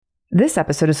This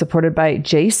episode is supported by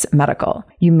Jase Medical.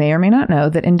 You may or may not know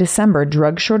that in December,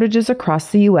 drug shortages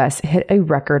across the U.S. hit a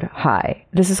record high.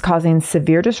 This is causing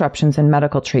severe disruptions in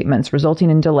medical treatments, resulting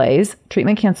in delays,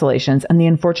 treatment cancellations, and the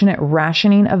unfortunate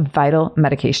rationing of vital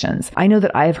medications. I know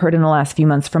that I have heard in the last few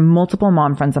months from multiple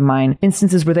mom friends of mine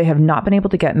instances where they have not been able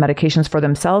to get medications for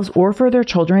themselves or for their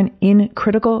children in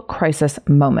critical crisis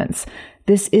moments.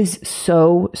 This is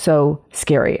so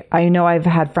scary. I know I've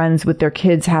had friends with their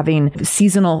kids having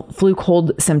seasonal flu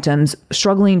cold symptoms,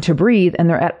 struggling to breathe, and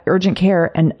they're at urgent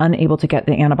care and unable to get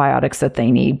the antibiotics that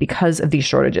they need because of these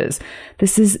shortages.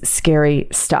 This is scary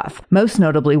stuff. Most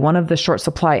notably, one of the short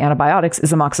supply antibiotics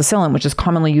is amoxicillin, which is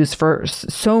commonly used for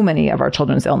so many of our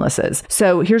children's illnesses.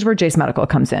 So here's where Jase Medical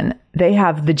comes in. They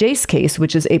have the Jase Case,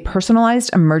 which is a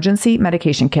personalized emergency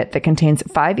medication kit that contains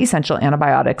 5 essential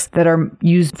antibiotics that are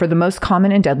used for the most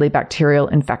common and deadly bacterial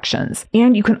infections.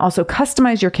 And you can also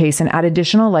customize your case and add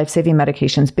additional life-saving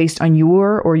medications based on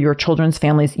your or your children's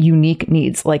family's unique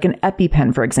needs, like an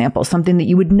EpiPen, for example, something that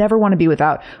you would never want to be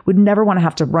without, would never want to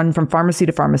have to run from pharmacy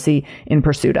to pharmacy in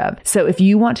pursuit of. So if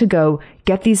you want to go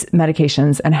get these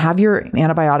medications and have your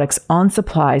antibiotics on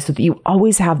supply so that you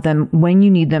always have them when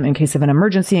you need them in case of an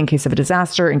emergency, in case of a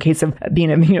disaster, in case of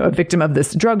being a victim of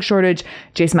this drug shortage,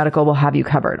 Jase Medical will have you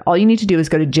covered. All you need to do is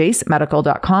go to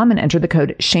jasemedical.com and enter the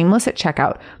code shameless at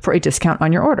checkout for a discount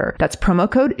on your order. That's promo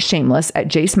code shameless at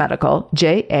Jase Medical,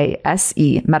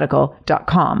 JASE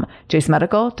medical.com,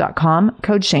 jasemedical.com,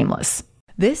 code shameless.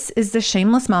 This is the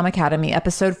Shameless Mom Academy,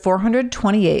 episode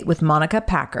 428 with Monica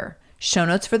Packer. Show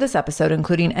notes for this episode,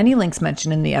 including any links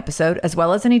mentioned in the episode, as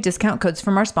well as any discount codes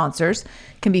from our sponsors,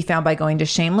 can be found by going to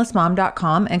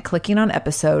shamelessmom.com and clicking on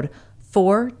episode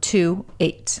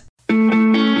 428.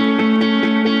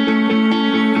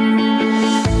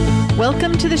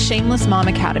 Welcome to the Shameless Mom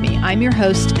Academy. I'm your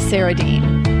host, Sarah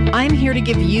Dean. I'm here to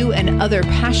give you and other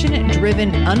passionate,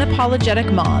 driven,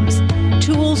 unapologetic moms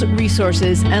tools,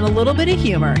 resources, and a little bit of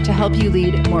humor to help you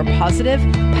lead more positive,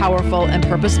 powerful, and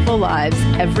purposeful lives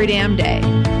every damn day.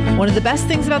 One of the best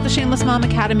things about the Shameless Mom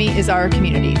Academy is our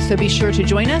community, so be sure to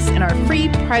join us in our free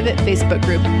private Facebook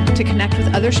group to connect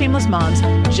with other shameless moms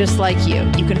just like you.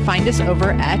 You can find us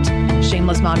over at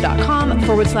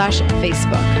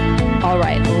shamelessmom.com/Facebook. All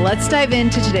right, let's dive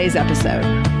into today's episode.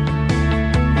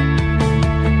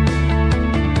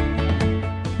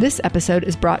 This episode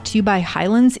is brought to you by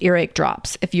Hyland's Earache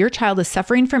Drops. If your child is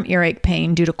suffering from earache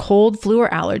pain due to cold, flu, or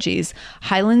allergies,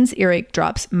 Hyland's Earache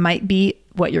Drops might be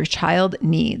what your child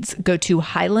needs. Go to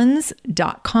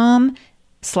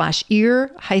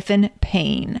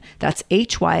hylands.com/ear-pain. That's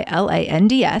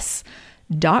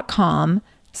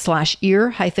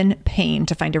HYLANDS.com/ear-pain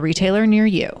to find a retailer near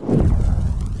you.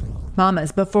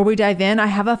 Mamas, before we dive in, I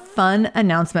have a fun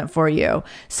announcement for you.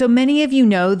 So many of you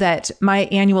know that my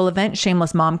annual event,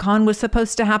 Shameless MomCon, was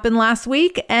supposed to happen last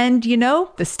week. And the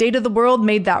state of the world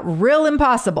made that real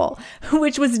impossible,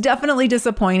 which was definitely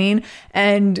disappointing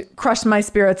and crushed my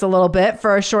spirits a little bit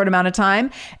for a short amount of time.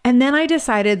 And then I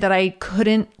decided that I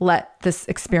couldn't let this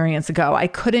experience go. I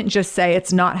couldn't just say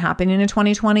it's not happening in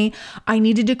 2020. I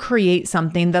needed to create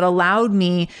something that allowed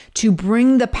me to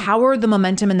bring the power, the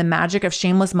momentum, and the magic of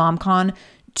Shameless MomCon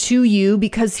to you,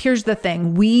 because here's the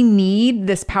thing, we need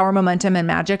this power, momentum, and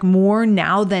magic more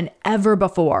now than ever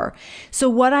before. So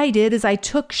what I did is I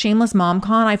took Shameless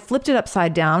MomCon, I flipped it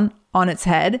upside down on its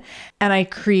head, and I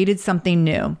created something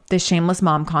new, the Shameless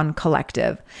MomCon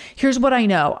Collective. Here's what I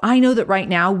know. I know that right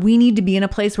now we need to be in a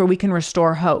place where we can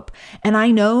restore hope. And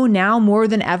I know now more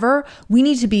than ever, we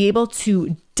need to be able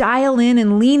to dial in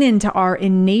and lean into our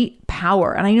innate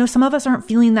power. And I know some of us aren't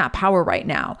feeling that power right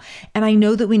now. And I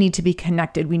know that we need to be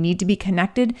connected. We need to be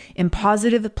connected in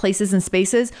positive places and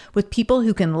spaces with people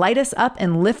who can light us up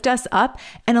and lift us up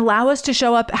and allow us to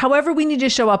show up however we need to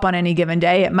show up on any given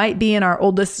day. It might be in our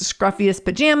oldest, scruffiest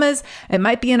pajamas. It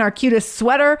might be in our cutest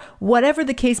sweater. Whatever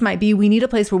the case might be, we need a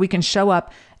place where we can show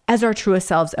up as our truest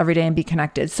selves every day and be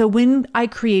connected. So when I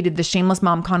created the Shameless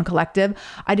MomCon Collective,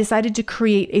 I decided to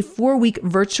create a 4-week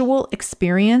virtual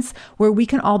experience where we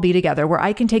can all be together, where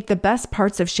I can take the best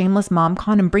parts of Shameless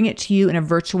MomCon and bring it to you in a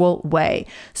virtual way.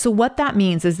 So what that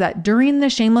means is that during the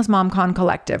Shameless MomCon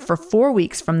Collective for 4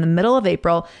 weeks from the middle of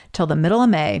April till the middle of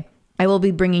May, I will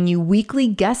be bringing you weekly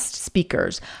guest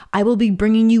speakers. I will be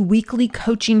bringing you weekly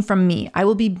coaching from me. I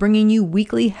will be bringing you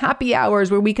weekly happy hours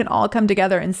where we can all come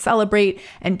together and celebrate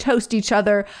and toast each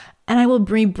other. And I will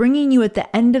be bringing you at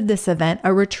the end of this event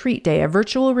a retreat day, a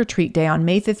virtual retreat day on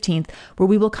May 15th, where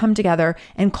we will come together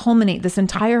and culminate this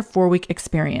entire 4-week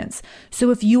experience.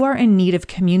 So if you are in need of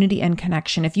community and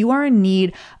connection, if you are in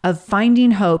need of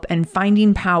finding hope and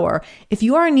finding power, if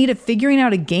you are in need of figuring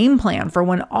out a game plan for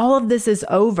when all of this is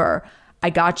over, I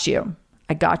got you.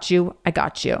 I got you. I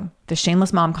got you. The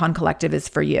Shameless MomCon Collective is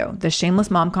for you. The Shameless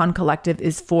MomCon Collective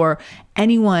is for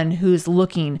anyone who's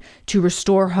looking to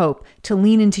restore hope, to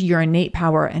lean into your innate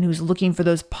power, and who's looking for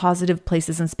those positive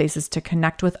places and spaces to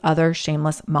connect with other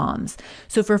shameless moms.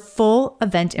 So for full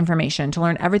event information, to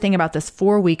learn everything about this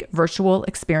 4-week virtual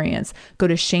experience, go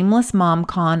to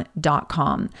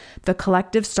shamelessmomcon.com. The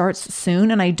collective starts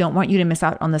soon, and I don't want you to miss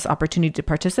out on this opportunity to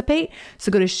participate.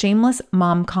 So go to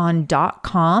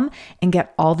shamelessmomcon.com and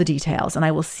get all the details, and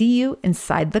I will see you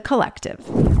inside the collective.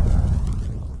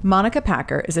 Monica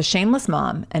Packer is a shameless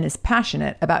mom and is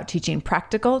passionate about teaching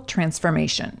practical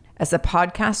transformation. As a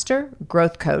podcaster,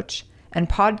 growth coach, and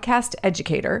podcast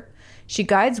educator, she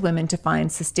guides women to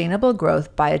find sustainable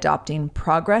growth by adopting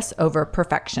progress over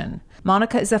perfection.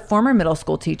 Monica is a former middle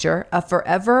school teacher, a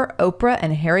forever Oprah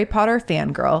and Harry Potter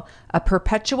fangirl, a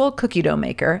perpetual cookie dough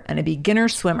maker, and a beginner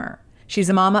swimmer. She's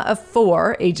a mama of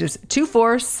 4, ages 2,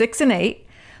 4, 6, and 8,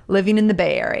 living in the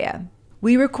Bay Area.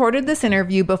 We recorded this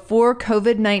interview before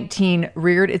COVID-19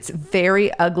 reared its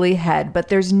very ugly head, but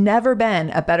there's never been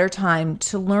a better time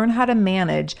to learn how to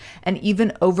manage and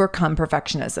even overcome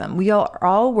perfectionism. We are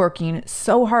all working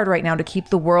so hard right now to keep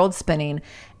the world spinning,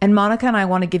 and Monica and I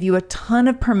want to give you a ton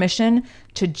of permission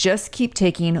to just keep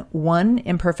taking one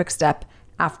imperfect step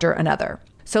after another.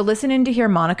 So listen in to hear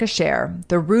Monica share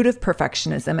the root of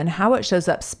perfectionism and how it shows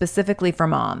up specifically for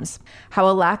moms, how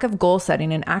a lack of goal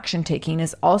setting and action taking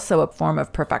is also a form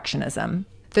of perfectionism,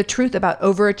 the truth about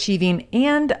overachieving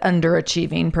and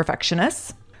underachieving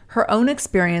perfectionists, her own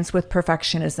experience with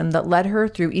perfectionism that led her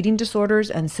through eating disorders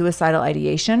and suicidal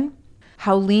ideation,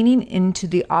 how leaning into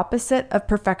the opposite of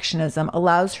perfectionism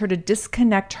allows her to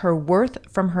disconnect her worth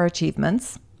from her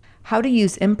achievements, how to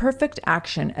use imperfect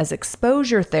action as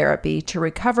exposure therapy to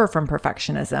recover from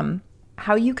perfectionism,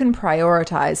 how you can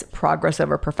prioritize progress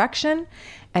over perfection,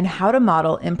 and how to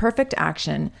model imperfect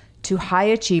action to high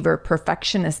achiever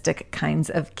perfectionistic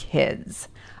kinds of kids.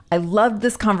 I loved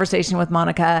this conversation with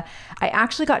Monica. I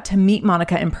actually got to meet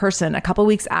Monica in person a couple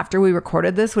weeks after we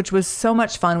recorded this, which was so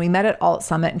much fun. We met at Alt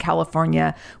Summit in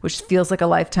California, which feels like a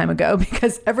lifetime ago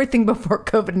because everything before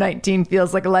COVID-19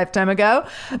 feels like a lifetime ago.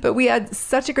 But we had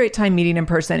such a great time meeting in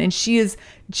person. And she is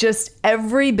just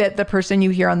every bit the person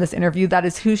you hear on this interview. That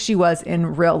is who she was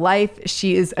in real life.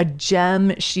 She is a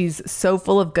gem. She's so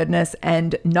full of goodness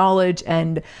and knowledge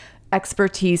and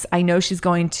expertise. I know she's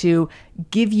going to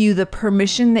give you the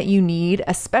permission that you need,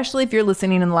 especially if you're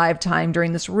listening in live time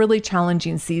during this really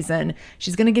challenging season.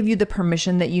 She's going to give you the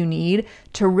permission that you need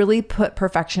to really put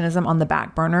perfectionism on the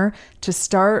back burner, to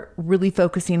start really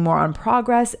focusing more on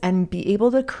progress and be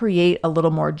able to create a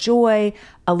little more joy,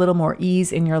 a little more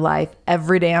ease in your life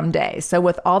every damn day. So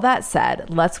with all that said,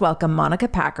 let's welcome Monica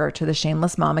Packer to the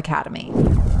Shameless Mom Academy.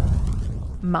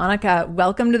 Monica,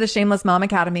 welcome to the Shameless Mom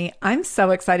Academy. I'm so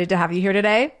excited to have you here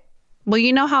today. Well,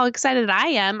 you know how excited I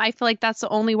am. I feel like that's the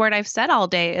only word I've said all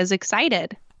day is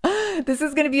excited. This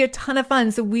is going to be a ton of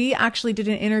fun. So we actually did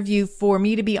an interview for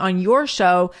me to be on your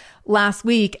show last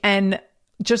week and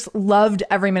just loved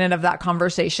every minute of that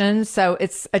conversation. So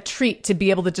it's a treat to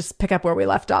be able to just pick up where we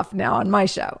left off now on my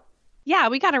show. Yeah,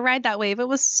 we got to ride that wave. It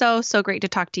was so great to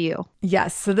talk to you.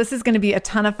 Yes. So this is going to be a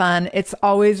ton of fun. It's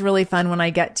always really fun when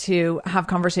I get to have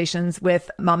conversations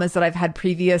with mamas that I've had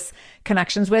previous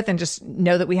connections with and just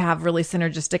know that we have really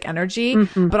synergistic energy.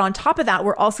 Mm-hmm. But on top of that,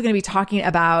 we're also going to be talking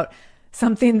about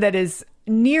something that is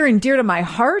near and dear to my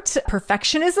heart,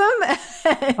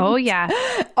 perfectionism. Oh, yeah.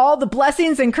 All the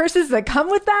blessings and curses that come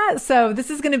with that. So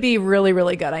this is going to be really,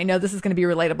 really good. I know this is going to be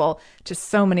relatable to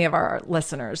so many of our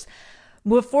listeners.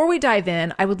 Before we dive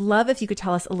in, I would love if you could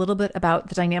tell us a little bit about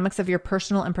the dynamics of your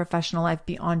personal and professional life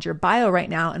beyond your bio right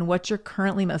now and what you're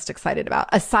currently most excited about,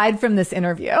 aside from this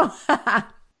interview.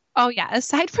 Oh, yeah.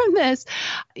 Aside from this,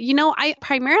 I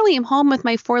primarily am home with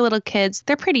my 4 little kids.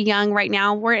 They're pretty young right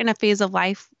now. We're in a phase of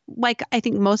life, like I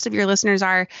think most of your listeners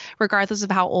are, regardless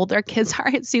of how old their kids are.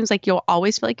 It seems like you'll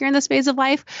always feel like you're in this phase of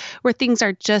life where things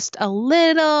are just a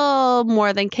little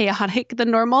more than chaotic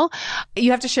than normal.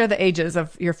 You have to share the ages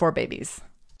of your 4 babies.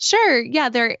 Sure. Yeah,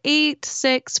 they're 8,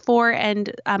 6, 4,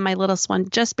 and my littlest one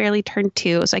just barely turned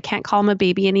 2, so I can't call him a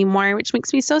baby anymore, which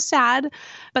makes me so sad.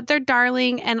 But they're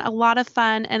darling and a lot of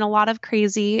fun and a lot of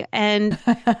crazy. And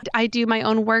I do my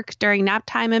own work during nap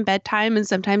time and bedtime and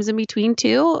sometimes in between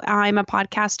too. I'm a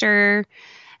podcaster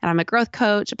and I'm a growth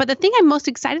coach. But the thing I'm most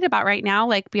excited about right now,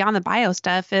 like beyond the bio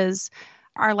stuff, is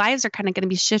our lives are kind of going to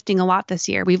be shifting a lot this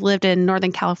year. We've lived in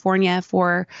Northern California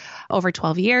for over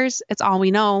 12 years. It's all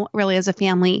we know really as a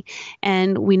family.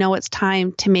 And we know it's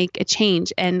time to make a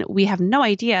change. And we have no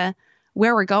idea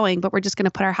where we're going, but we're just going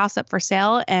to put our house up for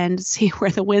sale and see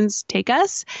where the winds take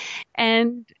us.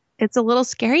 And it's a little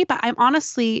scary, but I'm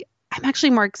actually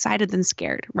more excited than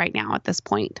scared right now at this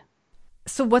point.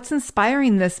 So what's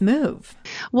inspiring this move?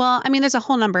 Well, I mean, there's a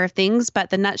whole number of things, but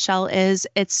the nutshell is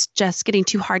it's just getting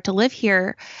too hard to live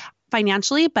here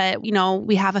financially. But,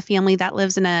 we have a family that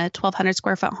lives in a 1,200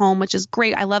 square foot home, which is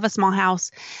great. I love a small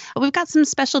house. But we've got some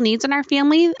special needs in our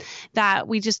family that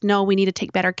we just know we need to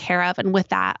take better care of. And with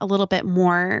that, a little bit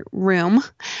more room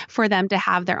for them to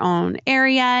have their own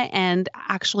area and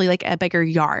actually like a bigger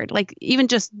yard, like even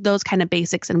just those kind of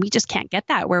basics. And we just can't get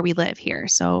that where we live here.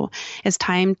 So it's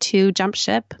time to jump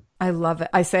ship. I love it.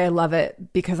 I say I love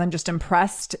it because I'm just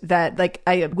impressed that, like,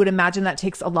 I would imagine that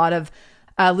takes a lot of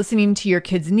listening to your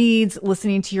kids' needs,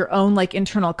 listening to your own like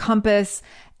internal compass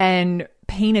and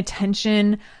paying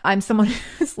attention. I'm someone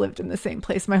who's lived in the same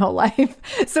place my whole life.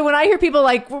 So when I hear people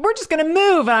like, we're just going to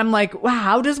move, and I'm like, wow,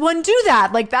 how does one do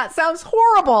that? Like, that sounds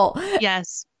horrible.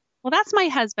 Yes. Well, that's my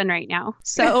husband right now.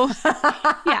 So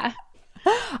yeah.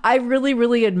 I really,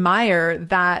 really admire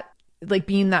that, like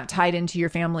being that tied into your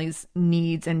family's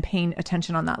needs and paying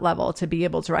attention on that level to be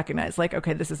able to recognize like,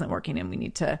 okay, this isn't working and we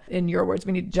need to, in your words,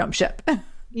 we need to jump ship.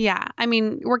 Yeah. I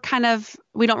mean,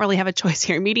 we don't really have a choice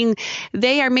here.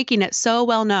 They are making it so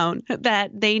well known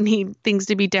that they need things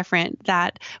to be different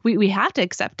that we have to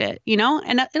accept it,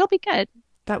 and it'll be good.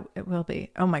 That it will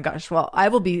be. Oh my gosh. Well, I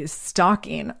will be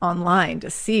stalking online to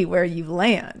see where you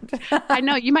land. I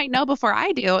know you might know before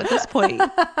I do at this point.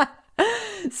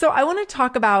 So I want to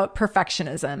talk about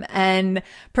perfectionism, and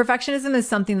perfectionism is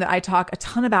something that I talk a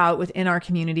ton about within our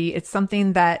community. It's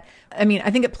something that, I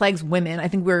think it plagues women. I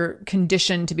think we're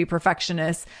conditioned to be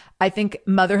perfectionists. I think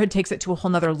motherhood takes it to a whole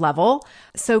nother level.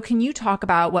 So can you talk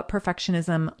about what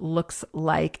perfectionism looks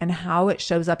like and how it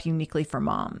shows up uniquely for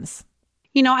moms?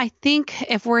 I think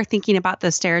if we're thinking about the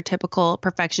stereotypical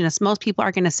perfectionist, most people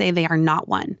are going to say they are not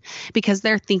one because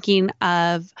they're thinking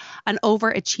of an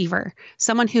overachiever,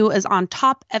 someone who is on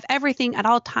top of everything at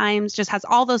all times, just has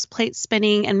all those plates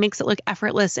spinning and makes it look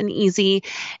effortless and easy.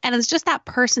 And it's just that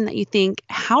person that you think,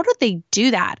 how do they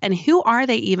do that? And who are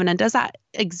they even? And does that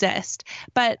exist?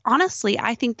 But honestly,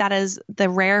 I think that is the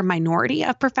rare minority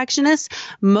of perfectionists.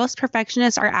 Most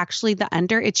perfectionists are actually the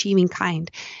underachieving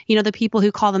kind. The people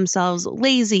who call themselves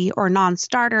lazy or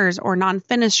non-starters or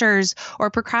non-finishers or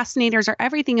procrastinators or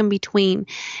everything in between.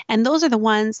 And those are the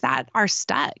ones that are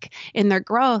stuck in their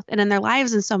growth and in their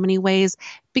lives in so many ways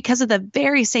because of the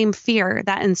very same fear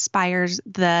that inspires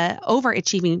the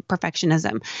overachieving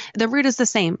perfectionism. The root is the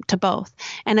same to both.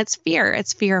 And it's fear.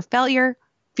 It's fear of failure,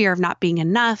 fear of not being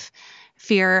enough,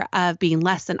 fear of being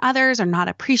less than others or not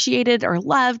appreciated or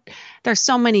loved. There's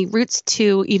so many roots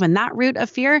to even that root of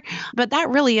fear, but that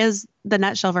really is the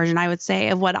nutshell version, I would say,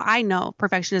 of what I know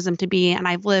perfectionism to be. And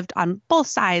I've lived on both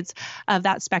sides of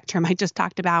that spectrum I just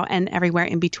talked about and everywhere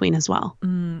in between as well.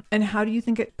 And how do you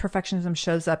think perfectionism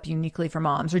shows up uniquely for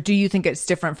moms? Or do you think it's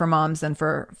different for moms than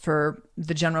for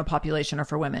the general population or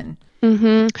for women?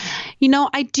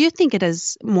 I do think it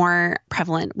is more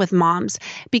prevalent with moms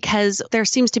because there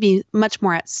seems to be much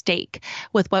more at stake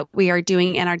with what we are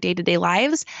doing in our day-to-day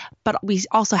lives, but we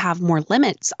also have more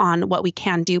limits on what we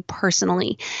can do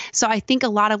personally. So I think a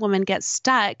lot of women get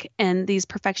stuck in these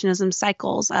perfectionism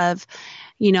cycles of,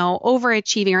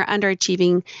 overachieving or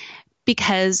underachieving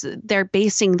because they're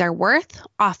basing their worth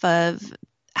off of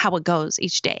how it goes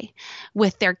each day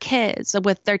with their kids,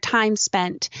 with their time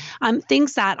spent,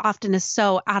 things that often is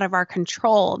so out of our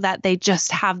control that they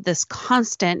just have this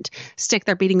constant stick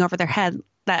they're beating over their head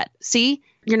that, see,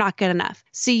 you're not good enough.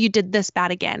 See, you did this bad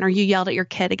again, or you yelled at your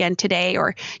kid again today,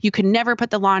 or you could never put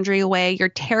the laundry away. You're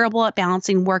terrible at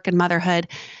balancing work and motherhood.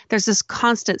 There's this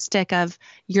constant stick of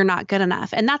you're not good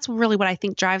enough. And that's really what I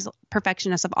think drives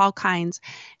perfectionists of all kinds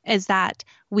is that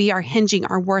we are hinging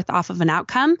our worth off of an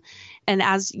outcome. And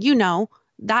as you know,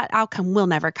 that outcome will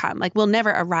never come. Like we'll never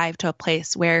arrive to a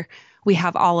place where we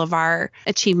have all of our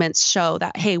achievements show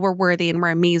that, hey, we're worthy and we're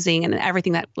amazing and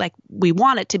everything that like we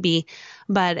want it to be.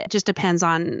 But it just depends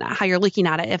on how you're looking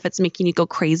at it. If it's making you go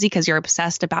crazy because you're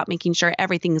obsessed about making sure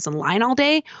everything is in line all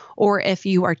day, or if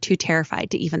you are too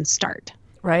terrified to even start.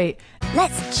 Right.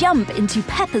 Let's jump into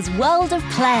Peppa's world of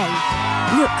play.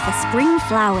 Look for spring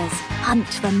flowers, hunt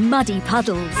for muddy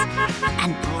puddles,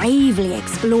 and bravely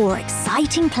explore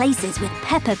exciting places with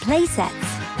Peppa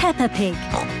playsets. Peppa Pig.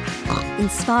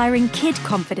 Inspiring kid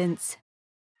confidence.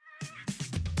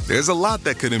 There's a lot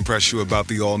that could impress you about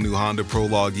the all-new Honda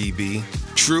Prologue EV.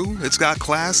 True, it's got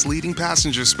class-leading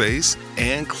passenger space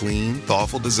and clean,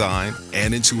 thoughtful design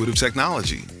and intuitive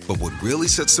technology. But what really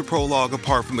sets the Prologue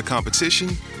apart from the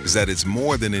competition is that it's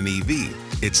more than an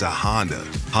EV. It's a Honda.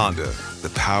 Honda,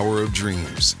 the power of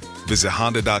dreams. Visit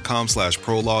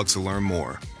honda.com/prologue to learn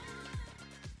more.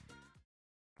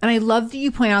 And I love that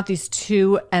you point out these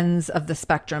two ends of the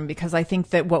spectrum, because I think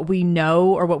that what we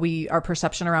know, or our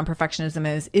perception around perfectionism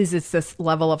is it's this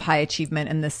level of high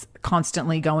achievement and this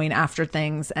constantly going after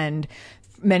things. And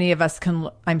many of us can,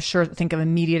 I'm sure, think of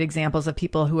immediate examples of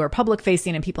people who are public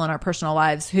facing and people in our personal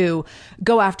lives who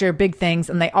go after big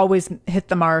things and they always hit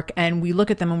the mark. And we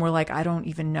look at them and we're like, I don't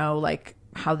even know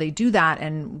how they do that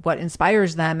and what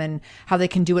inspires them and how they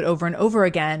can do it over and over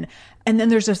again. And then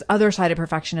there's this other side of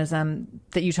perfectionism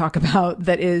that you talk about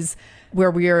that is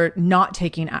where we are not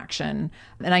taking action.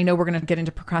 And I know we're going to get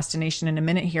into procrastination in a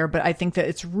minute here, but I think that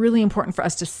it's really important for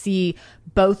us to see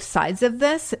both sides of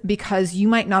this, because you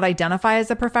might not identify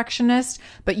as a perfectionist,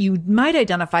 but you might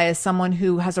identify as someone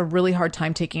who has a really hard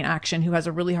time taking action, who has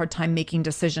a really hard time making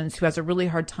decisions, who has a really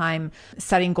hard time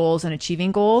setting goals and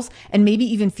achieving goals, and maybe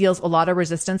even feels a lot of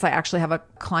resistance. I actually have a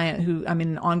client who I'm in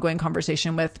an ongoing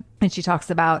conversation with, and she talks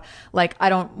about, I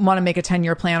don't want to make a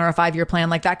 10-year plan or a 5-year plan.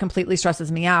 That completely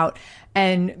stresses me out.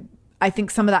 And I think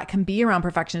some of that can be around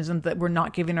perfectionism, that we're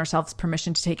not giving ourselves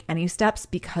permission to take any steps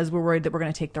because we're worried that we're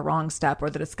going to take the wrong step or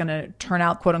that it's going to turn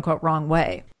out, quote unquote, wrong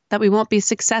way. That we won't be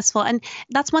successful. And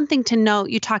that's one thing to note.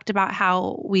 You talked about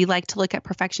how we like to look at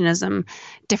perfectionism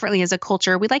differently as a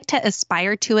culture. We like to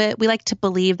aspire to it. We like to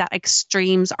believe that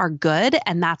extremes are good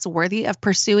and that's worthy of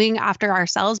pursuing after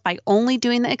ourselves by only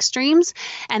doing the extremes.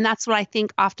 And that's what I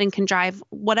think often can drive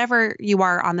whatever you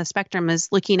are on the spectrum is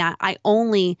looking at, I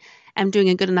only am doing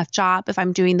a good enough job if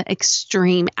I'm doing the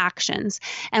extreme actions.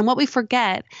 And what we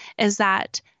forget is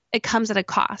that it comes at a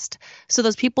cost. So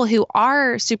those people who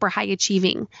are super high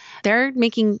achieving, they're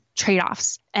making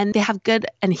trade-offs and they have good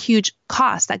and huge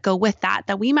costs that go with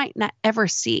that we might not ever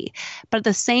see. But at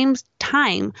the same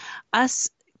time, us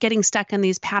getting stuck in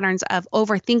these patterns of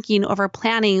overthinking, over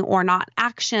planning, or not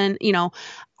action,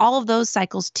 all of those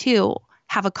cycles too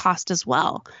have a cost as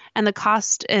well. And the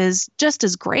cost is just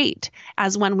as great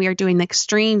as when we are doing the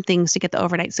extreme things to get the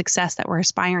overnight success that we're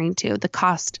aspiring to. The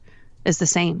cost is the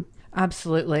same.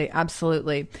 Absolutely.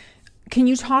 Absolutely. Can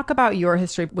you talk about your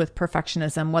history with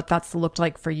perfectionism, what that's looked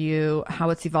like for you, how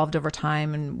it's evolved over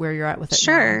time, and where you're at with it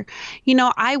Sure.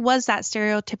 now? I was that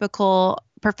stereotypical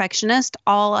perfectionist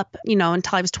all up,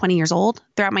 until I was 20 years old.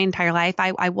 Throughout my entire life,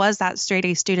 I was that straight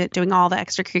A student doing all the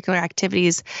extracurricular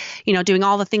activities, doing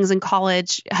all the things in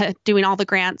college, doing all the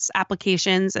grants,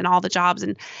 applications, and all the jobs.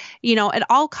 And, it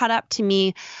all caught up to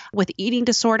me with eating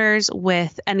disorders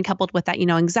and coupled with that,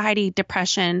 anxiety,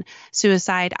 depression,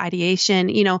 suicide,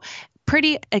 ideation,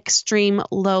 pretty extreme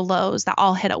low lows that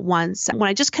all hit at once when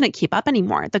I just couldn't keep up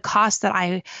anymore. The cost that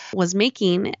I was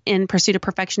making in pursuit of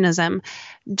perfectionism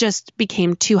just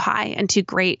became too high and too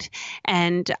great.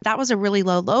 And that was a really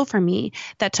low low for me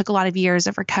that took a lot of years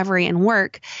of recovery and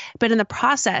work. But in the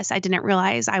process, I didn't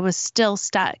realize I was still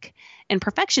stuck in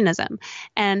perfectionism.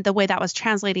 And the way that was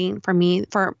translating for me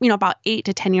for, about 8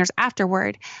 to 10 years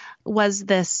afterward was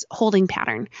this holding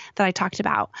pattern that I talked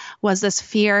about, was this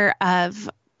fear of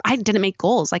I didn't make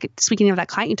goals. Speaking of that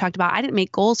client you talked about, I didn't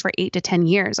make goals for 8 to 10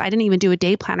 years. I didn't even do a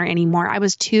day planner anymore. I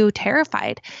was too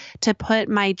terrified to put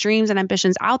my dreams and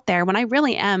ambitions out there when I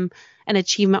really am an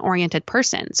achievement-oriented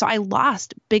person. So I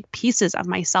lost big pieces of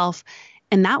myself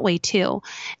in that way too.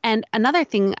 And another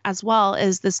thing as well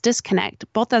is this disconnect,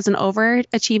 both as an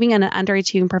overachieving and an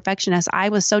underachieving perfectionist. I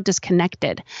was so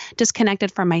disconnected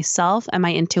from myself and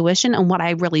my intuition and what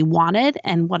I really wanted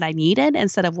and what I needed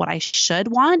instead of what I should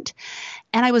want.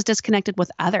 And I was disconnected with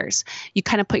others. You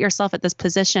kind of put yourself at this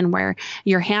position where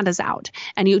your hand is out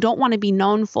and you don't want to be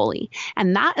known fully.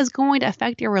 And that is going to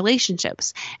affect your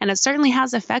relationships. And it certainly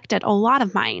has affected a lot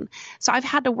of mine. So I've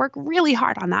had to work really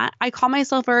hard on that. I call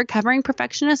myself a recovering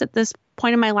perfectionist at this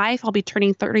point in my life. I'll be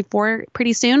turning 34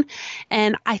 pretty soon.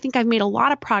 And I think I've made a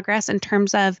lot of progress in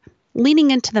terms of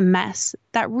leaning into the mess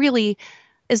that really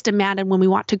is demanded when we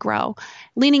want to grow,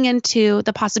 leaning into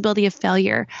the possibility of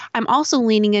failure. I'm also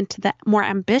leaning into the more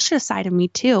ambitious side of me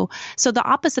too. So the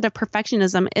opposite of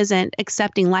perfectionism isn't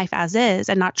accepting life as is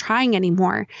and not trying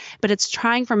anymore, but it's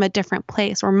trying from a different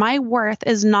place where my worth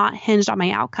is not hinged on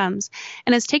my outcomes.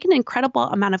 And it's taken an incredible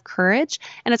amount of courage.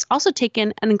 And it's also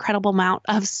taken an incredible amount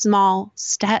of small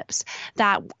steps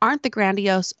that aren't the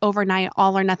grandiose overnight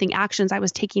all or nothing actions I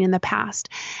was taking in the past.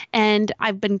 And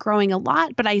I've been growing a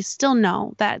lot, but I still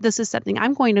know that this is something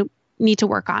I'm going to need to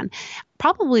work on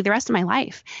probably the rest of my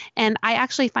life. And I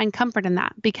actually find comfort in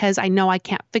that because I know I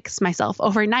can't fix myself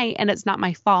overnight, and it's not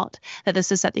my fault that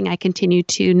this is something I continue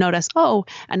to notice. Oh,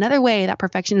 another way that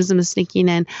perfectionism is sneaking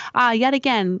in. Yet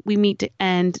again, we meet,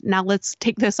 and now let's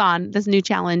take this on, this new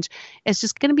challenge. It's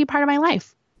just going to be part of my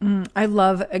life. I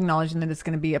love acknowledging that it's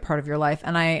going to be a part of your life.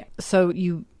 And so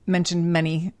you mentioned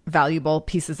many valuable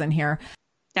pieces in here.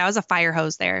 That was a fire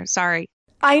hose there. Sorry.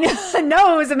 I know.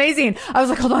 No, it was amazing. I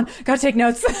was like, hold on, gotta take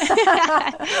notes.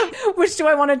 Which do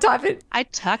I want to top it? I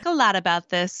talk a lot about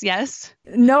this. Yes.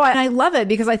 No, and I love it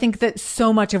because I think that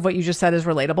so much of what you just said is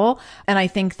relatable. And I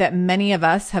think that many of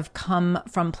us have come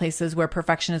from places where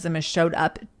perfectionism has showed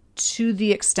up to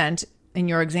the extent, in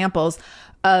your examples,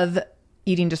 of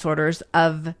eating disorders,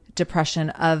 of depression,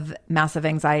 of massive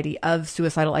anxiety, of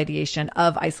suicidal ideation,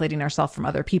 of isolating ourselves from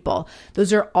other people.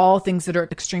 Those are all things that are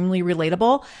extremely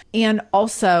relatable, and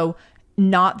also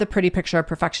not the pretty picture of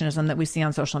perfectionism that we see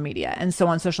on social media. And so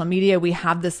on social media, we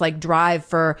have this like drive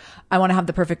for, I want to have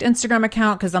the perfect Instagram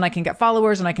account because then I can get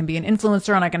followers and I can be an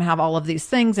influencer and I can have all of these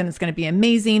things and it's going to be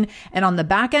amazing. And on the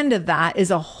back end of that is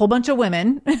a whole bunch of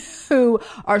women who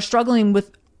are struggling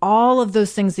with all of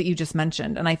those things that you just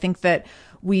mentioned. And I think that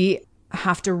we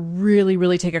have to really,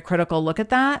 really take a critical look at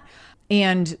that.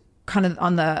 And kind of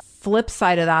on the flip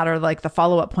side of that, or like the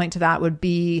follow-up point to that, would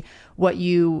be what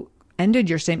you ended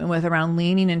your statement with around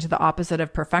leaning into the opposite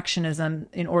of perfectionism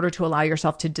in order to allow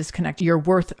yourself to disconnect your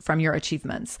worth from your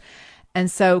achievements. And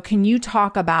so can you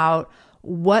talk about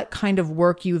what kind of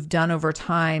work you've done over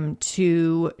time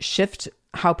to shift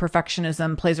how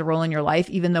perfectionism plays a role in your life,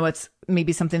 even though it's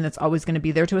maybe something that's always going to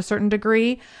be there to a certain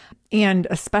degree, and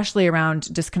especially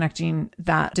around disconnecting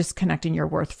your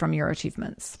worth from your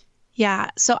achievements?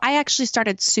 Yeah. So I actually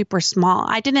started super small.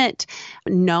 I didn't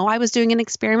know I was doing an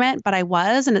experiment, but I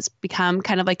was, and it's become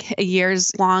kind of like a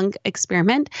years long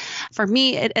experiment. For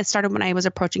me, it started when I was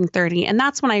approaching 30. And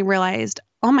that's when I realized,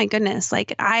 oh my goodness,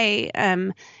 like I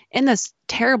am in this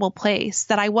terrible place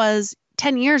that I was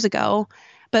 10 years ago,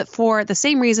 but for the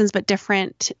same reasons, but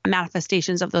different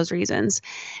manifestations of those reasons.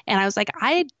 And I was like,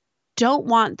 I don't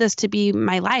want this to be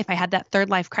my life. I had that third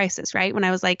life crisis, right? When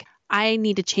I was like, I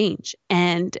need to change.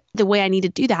 And the way I need to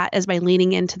do that is by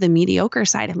leaning into the mediocre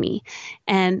side of me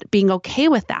and being okay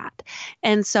with that.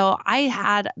 And so I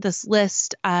had this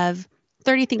list of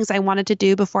 30 things I wanted to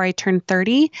do before I turned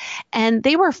 30. And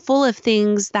they were full of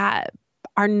things that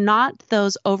are not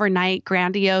those overnight,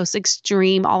 grandiose,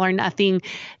 extreme, all or nothing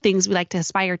things we like to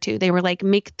aspire to. They were like,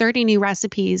 make 30 new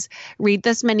recipes, read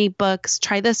this many books,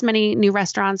 try this many new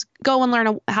restaurants, go and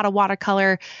learn how to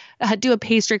watercolor, do a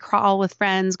pastry crawl with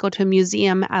friends, go to a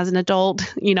museum as an adult,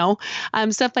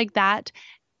 stuff like that.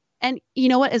 And you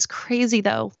know what is crazy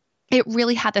though? It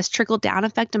really had this trickle down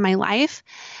effect in my life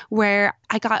where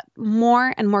I got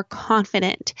more and more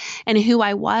confident in who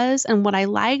I was and what I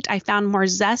liked. I found more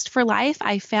zest for life.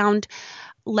 I found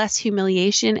less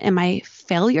humiliation in my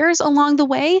failures along the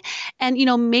way. And,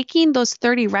 making those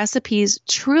 30 recipes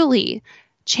truly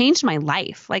changed my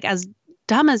life, like as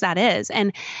dumb as that is.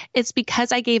 And it's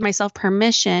because I gave myself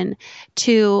permission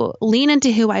to lean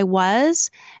into who I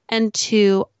was and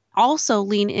to also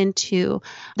lean into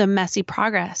the messy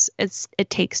progress it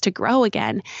takes to grow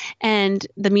again, and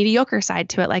the mediocre side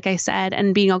to it, like I said,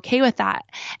 and being okay with that.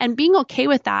 And being okay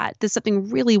with that is something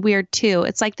really weird too.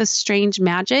 It's like this strange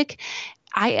magic.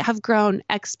 I have grown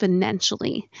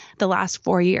exponentially the last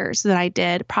 4 years than I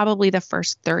did probably the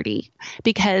first 30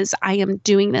 because I am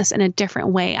doing this in a different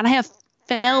way. And I have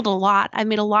failed a lot. I've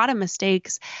made a lot of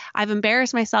mistakes. I've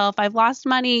embarrassed myself. I've lost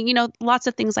money, lots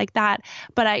of things like that.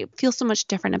 But I feel so much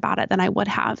different about it than I would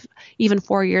have even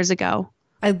 4 years ago.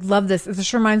 I love this.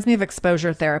 This reminds me of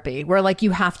exposure therapy, where like you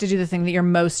have to do the thing that you're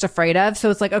most afraid of. So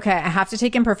it's like, okay, I have to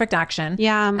take imperfect action.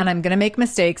 Yeah. And I'm going to make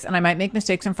mistakes, and I might make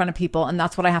mistakes in front of people. And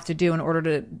that's what I have to do in order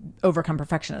to overcome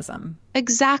perfectionism.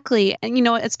 Exactly. And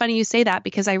it's funny you say that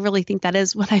because I really think that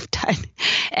is what I've done.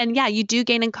 And yeah, you do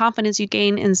gain in confidence, you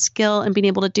gain in skill and being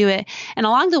able to do it. And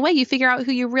along the way, you figure out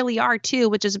who you really are too,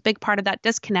 which is a big part of that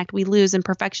disconnect we lose in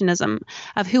perfectionism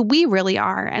of who we really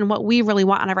are and what we really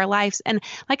want out of our lives. And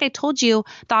like I told you,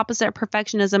 the opposite of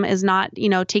perfectionism is not,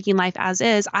 taking life as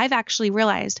is. I've actually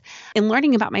realized in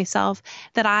learning about myself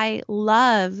that I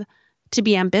love to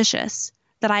be ambitious,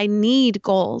 that I need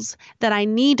goals, that I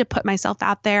need to put myself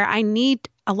out there. I need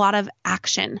a lot of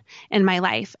action in my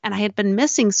life. And I had been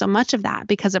missing so much of that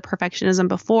because of perfectionism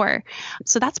before.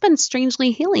 So that's been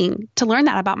strangely healing to learn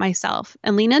that about myself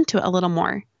and lean into it a little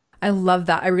more. I love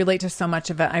that. I relate to so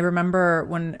much of it. I remember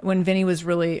when Vinny was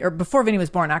really, or before Vinny was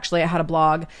born, actually, I had a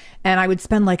blog and I would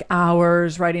spend like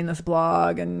hours writing this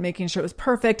blog and making sure it was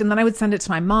perfect. And then I would send it to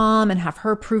my mom and have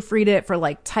her proofread it for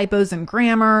like typos and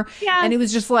grammar. Yeah. And it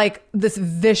was just like this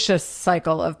vicious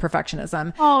cycle of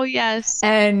perfectionism. Oh, yes.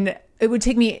 And it would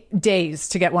take me days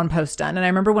to get one post done. And I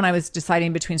remember when I was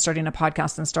deciding between starting a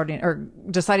podcast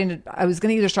and I was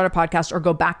going to either start a podcast or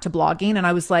go back to blogging. And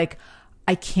I was like,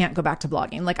 I can't go back to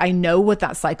blogging. Like, I know what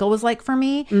that cycle was like for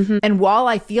me. Mm-hmm. And while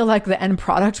I feel like the end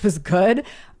product was good,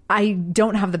 I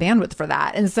don't have the bandwidth for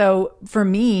that. And so for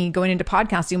me, going into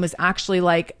podcasting was actually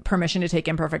like permission to take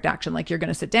imperfect action. Like, you're going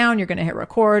to sit down, you're going to hit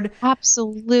record.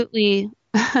 Absolutely.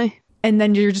 And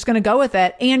then you're just going to go with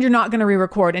it, and you're not going to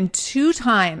re-record. And 2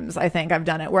 times, I think I've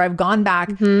done it, where I've gone back,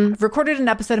 I've recorded an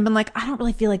episode and been like, I don't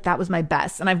really feel like that was my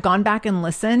best. And I've gone back and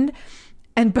listened.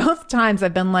 And both times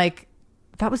I've been like,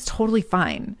 that was totally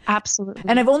fine. Absolutely.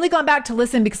 And I've only gone back to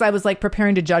listen because I was like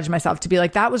preparing to judge myself, to be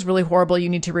like, that was really horrible. You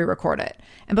need to re-record it.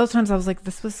 And both times I was like,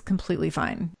 this was completely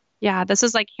fine. Yeah, this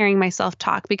is like hearing myself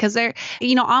talk, because there,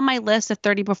 on my list of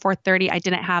 30 before 30, I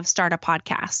didn't have start a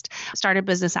podcast, start a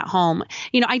business at home.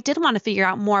 I did want to figure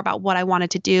out more about what I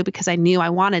wanted to do, because I knew I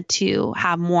wanted to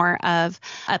have more of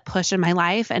a push in my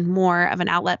life and more of an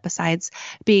outlet besides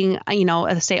being,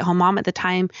 a stay-at-home mom at the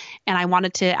time. And I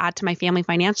wanted to add to my family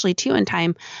financially too in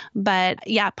time. But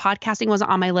yeah, podcasting wasn't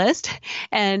on my list.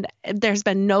 And there's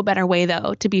been no better way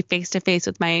though to be face-to-face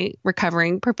with my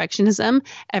recovering perfectionism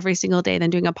every single day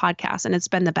than doing a podcast. And it's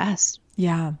been the best.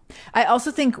 Yeah. I also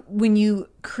think when you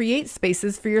create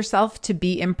spaces for yourself to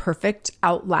be imperfect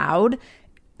out loud,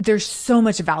 there's so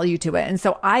much value to it. And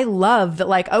so I love that,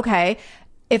 like, okay,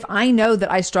 if I know that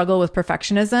I struggle with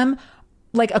perfectionism,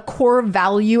 like a core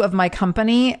value of my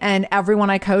company and everyone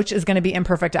I coach is going to be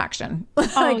imperfect action.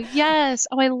 Oh, yes.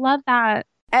 Oh, I love that.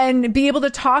 And be able to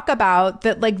talk about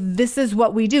that, like, this is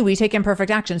what we do. We take imperfect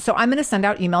action. So I'm going to send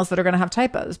out emails that are going to have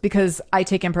typos because I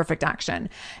take imperfect action.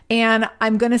 And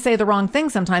I'm going to say the wrong thing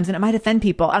sometimes, and it might offend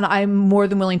people. And I'm more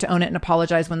than willing to own it and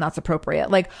apologize when that's appropriate.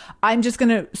 Like, I'm just going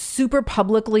to super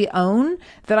publicly own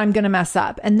that I'm going to mess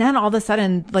up. And then all of a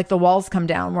sudden, like, the walls come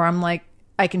down where I'm like,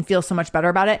 I can feel so much better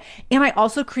about it. And I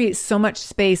also create so much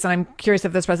space, and I'm curious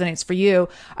if this resonates for you.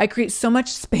 I create so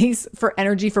much space for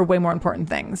energy for way more important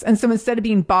things. And so instead of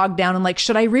being bogged down and like,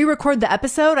 should I re-record the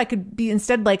episode? I could be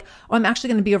instead like, oh, I'm actually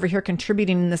going to be over here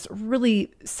contributing in this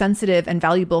really sensitive and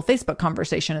valuable Facebook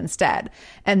conversation instead,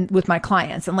 and with my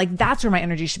clients. And like, that's where my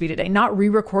energy should be today, not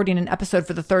re-recording an episode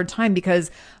for the 3rd time because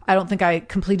I don't think I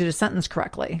completed a sentence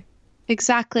correctly.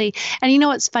 Exactly. And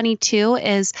what's funny too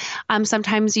is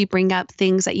sometimes you bring up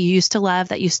things that you used to love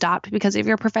that you stopped because of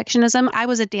your perfectionism. I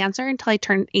was a dancer until I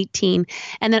turned 18.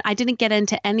 And then I didn't get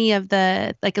into any of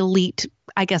the like elite,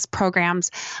 I guess,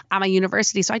 programs at my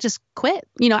university. So I just quit.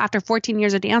 After 14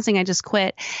 years of dancing, I just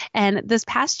quit. And this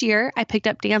past year, I picked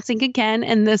up dancing again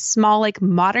in this small, like,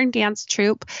 modern dance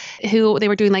troupe who they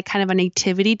were doing like kind of a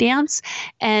nativity dance.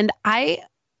 And I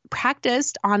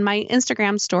practiced on my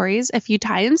Instagram stories a few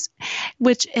times,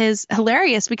 which is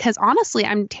hilarious because honestly,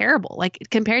 I'm terrible. Like,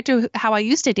 compared to how I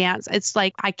used to dance, it's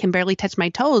like I can barely touch my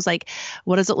toes. Like,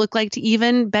 what does it look like to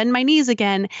even bend my knees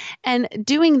again? And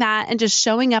doing that and just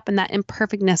showing up in that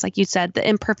imperfectness, like you said, the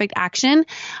imperfect action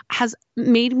has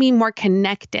made me more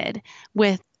connected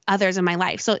with others in my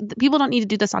life. So people don't need to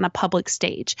do this on a public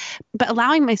stage, but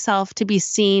allowing myself to be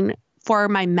seen for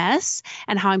my mess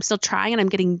and how I'm still trying and I'm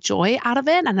getting joy out of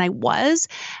it. And I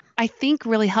think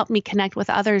really helped me connect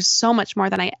with others so much more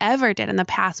than I ever did in the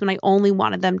past when I only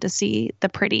wanted them to see the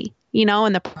pretty,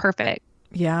 and the perfect.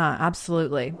 Yeah,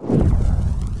 absolutely.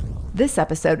 This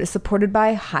episode is supported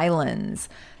by Hyland's.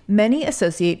 Many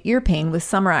associate ear pain with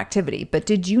summer activity, but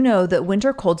did you know that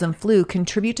winter colds and flu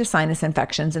contribute to sinus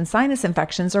infections, and sinus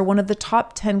infections are one of the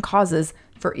top 10 causes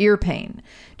for ear pain?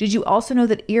 Did you also know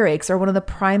that earaches are one of the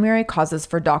primary causes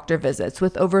for doctor visits,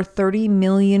 with over 30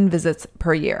 million visits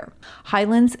per year?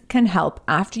 Hyland's can help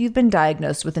after you've been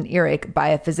diagnosed with an earache by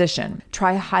a physician.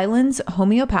 Try Hyland's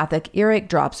homeopathic earache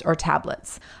drops or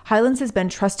tablets. Hyland's has been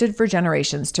trusted for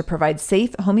generations to provide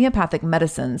safe homeopathic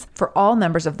medicines for all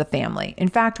members of the family. In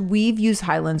fact, we've used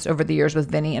Hyland's over the years with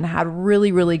Vinny and had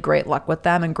really, really great luck with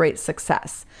them and great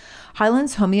success.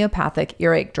 Hyland's homeopathic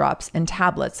earache drops and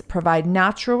tablets provide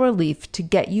natural relief to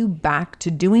get you back to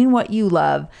doing what you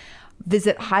love.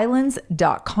 Visit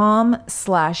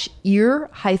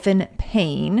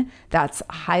hylands.com/ear-pain. That's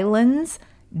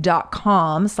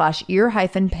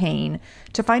hylands.com/ear-pain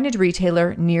to find a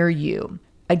retailer near you.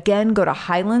 Again, go to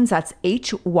Hyland's, that's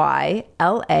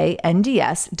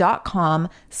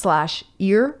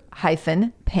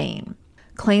HYLANDS.com/ear-pain.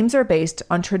 Claims are based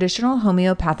on traditional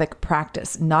homeopathic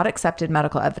practice, not accepted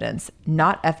medical evidence,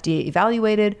 not FDA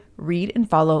evaluated. Read and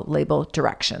follow label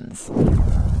directions.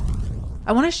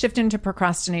 I want to shift into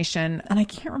procrastination. And I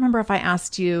can't remember if I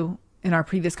asked you in our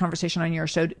previous conversation on your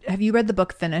show, have you read the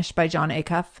book Finish by Jon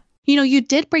Acuff? You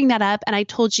did bring that up, and I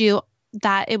told you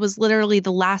that it was literally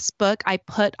the last book I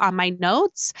put on my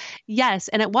notes. Yes,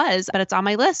 and it was, but it's on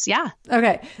my list. Yeah.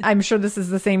 Okay. I'm sure this is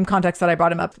the same context that I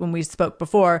brought him up when we spoke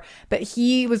before, but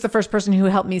he was the first person who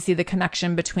helped me see the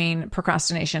connection between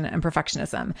procrastination and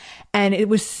perfectionism. And it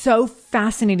was so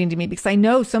fascinating to me because I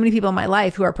know so many people in my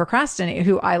life who are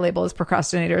who I label as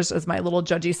procrastinators, as my little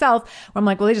judgy self, where I'm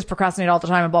like, well, they just procrastinate all the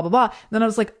time and blah, blah, blah. And then I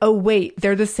was like, oh, wait,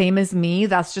 they're the same as me.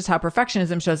 That's just how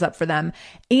perfectionism shows up for them.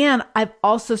 And I've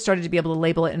also started to be able to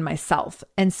label it in myself.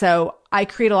 And so I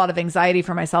create a lot of anxiety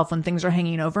for myself when things are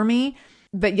hanging over me,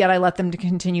 but yet I let them to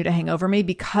continue to hang over me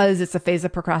because it's a phase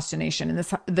of procrastination. And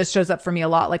this shows up for me a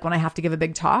lot, like when I have to give a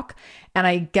big talk and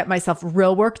I get myself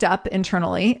real worked up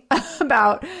internally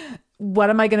about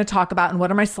what am I going to talk about and what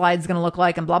are my slides going to look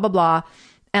like and blah, blah, blah.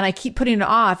 And I keep putting it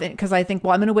off because I think,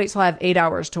 well, I'm going to wait till I have 8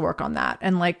 hours to work on that.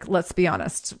 And like, let's be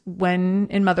honest, when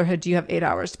in motherhood do you have 8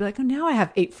 hours to be like, oh, now I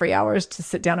have 8 free hours to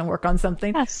sit down and work on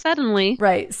something? Yeah, suddenly.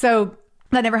 Right. So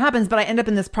that never happens, but I end up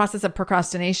in this process of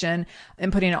procrastination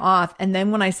and putting it off. And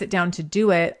then when I sit down to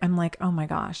do it, I'm like, oh my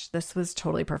gosh, this was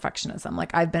totally perfectionism.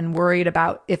 Like I've been worried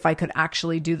about if I could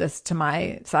actually do this to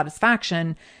my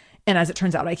satisfaction. And as it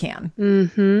turns out, I can.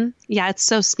 Mm-hmm. Yeah, it's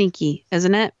so sneaky,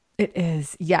 isn't it? It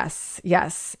is. Yes.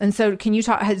 Yes. And so can you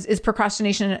talk, is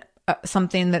procrastination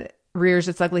something that rears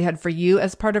its ugly head for you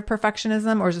as part of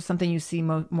perfectionism, or is it something you see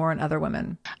more in other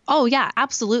women? Oh, yeah,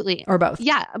 absolutely. Or both?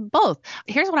 Yeah, both.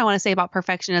 Here's what I want to say about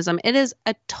perfectionism. It is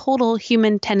a total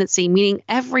human tendency, meaning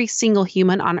every single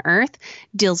human on earth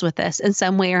deals with this in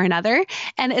some way or another,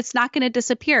 and it's not going to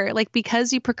disappear. Like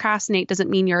because you procrastinate doesn't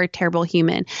mean you're a terrible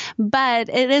human, but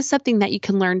it is something that you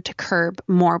can learn to curb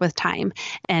more with time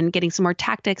and getting some more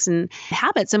tactics and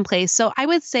habits in place. So I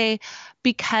would say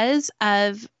because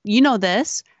of,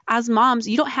 this, as moms,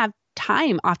 you don't have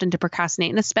time often to procrastinate.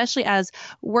 And especially as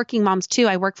working moms too,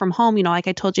 I work from home, like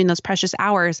I told you in those precious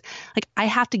hours, like I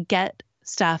have to get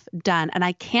stuff done and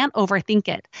I can't overthink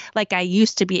it like I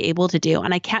used to be able to do.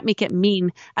 And I can't make it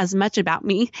mean as much about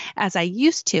me as I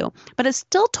used to, but it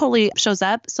still totally shows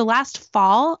up. So last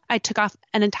fall, I took off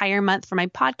an entire month from my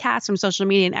podcast, from social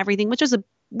media and everything, which was a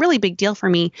really big deal for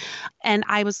me. And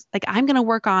I was like, I'm going to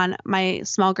work on my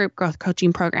small group growth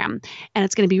coaching program. And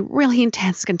it's going to be really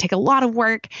intense. It's going to take a lot of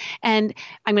work. And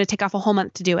I'm going to take off a whole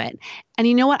month to do it. And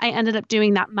you know what I ended up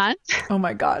doing that month? Oh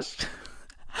my gosh.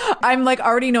 I'm like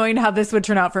already knowing how this would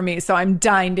turn out for me. So I'm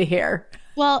dying to hear.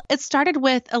 Well, it started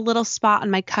with a little spot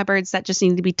on my cupboards that just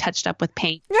needed to be touched up with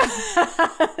paint.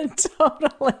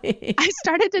 Totally. I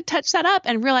started to touch that up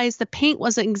and realized the paint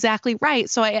wasn't exactly right.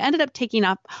 So I ended up taking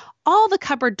up all the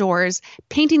cupboard doors,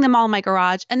 painting them all in my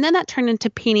garage. And then that turned into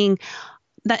painting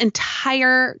the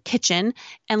entire kitchen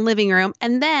and living room.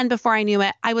 And then before I knew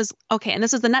it, I was, okay, and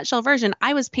this is the nutshell version,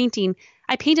 I painted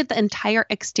the entire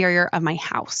exterior of my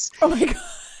house. Oh my God.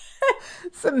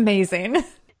 It's amazing.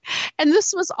 And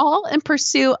this was all in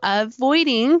pursuit of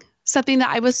avoiding something that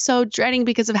I was so dreading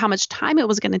because of how much time it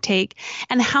was going to take.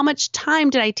 And how much time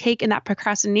did I take in that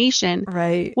procrastination?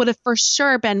 Right. Would have for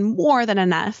sure been more than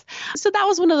enough. So that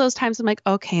was one of those times I'm like,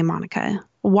 okay, Monica,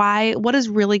 what is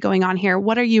really going on here?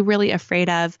 What are you really afraid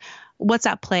of? What's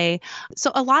at play?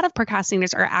 So a lot of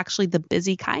procrastinators are actually the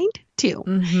busy kind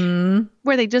too,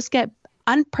 where they just get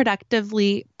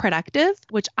unproductively productive,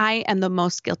 which I am the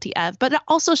most guilty of. But it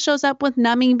also shows up with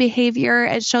numbing behavior.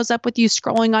 It shows up with you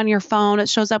scrolling on your phone. It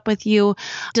shows up with you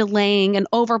delaying and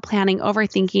over planning,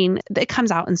 overthinking. It comes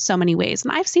out in so many ways.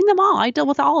 And I've seen them all. I deal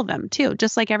with all of them too,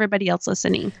 just like everybody else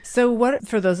listening. So what,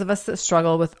 for those of us that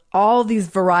struggle with all these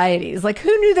varieties, like who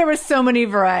knew there were so many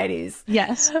varieties?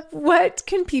 Yes. What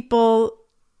can people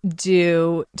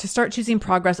do to start choosing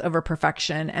progress over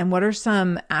perfection? And what are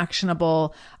some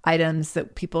actionable items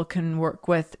that people can work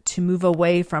with to move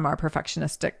away from our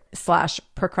perfectionistic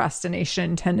 /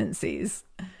 procrastination tendencies?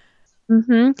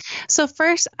 So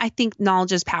first, I think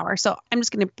knowledge is power. So I'm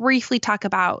just going to briefly talk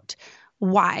about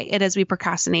why it is we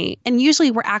procrastinate. And usually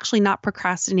we're actually not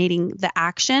procrastinating the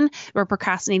action, we're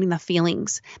procrastinating the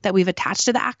feelings that we've attached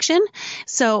to the action.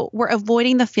 So we're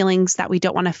avoiding the feelings that we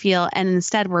don't want to feel. And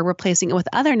instead we're replacing it with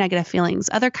other negative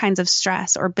feelings, other kinds of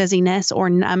stress or busyness or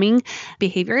numbing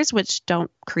behaviors, which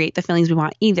don't create the feelings we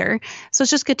want either. So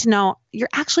it's just good to know you're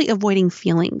actually avoiding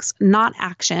feelings, not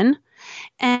action.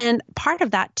 And part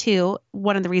of that too,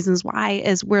 one of the reasons why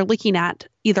is we're looking at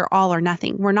either all or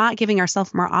nothing. We're not giving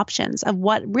ourselves more options of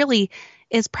what really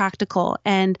is practical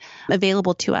and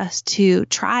available to us to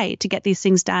try to get these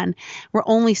things done. We're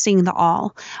only seeing the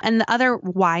all. And the other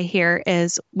why here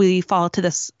is we fall to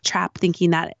this trap thinking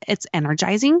that it's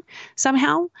energizing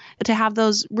somehow to have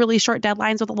those really short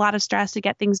deadlines with a lot of stress to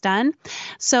get things done.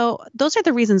 So those are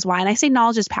the reasons why. And I say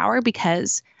knowledge is power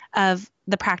because of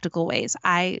the practical ways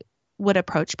I would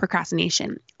approach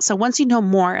procrastination. So once you know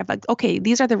more of like, okay,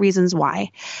 these are the reasons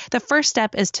why, the first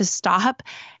step is to stop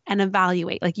and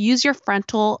evaluate, like use your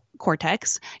frontal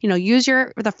cortex, use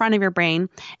the front of your brain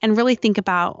and really think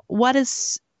about what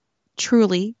is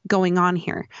truly going on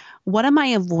here. What am I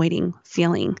avoiding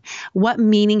feeling? What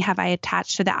meaning have I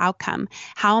attached to the outcome?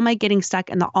 How am I getting stuck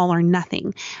in the all or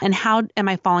nothing? And how am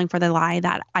I falling for the lie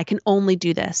that I can only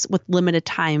do this with limited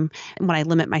time when I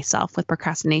limit myself with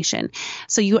procrastination?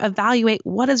 So you evaluate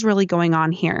what is really going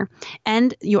on here.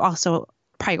 And you also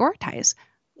prioritize.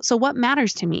 So what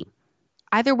matters to me?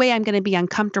 Either way, I'm going to be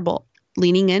uncomfortable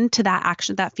leaning into that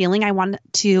action, that feeling I want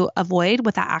to avoid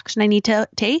with that action I need to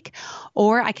take,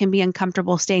 or I can be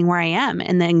uncomfortable staying where I am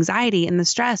and the anxiety and the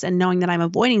stress and knowing that I'm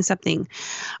avoiding something.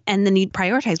 And then you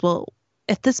prioritize, well,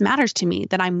 if this matters to me,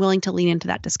 then I'm willing to lean into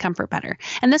that discomfort better.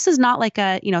 And this is not like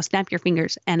a, snap your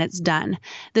fingers and it's done.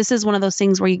 This is one of those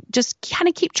things where you just kind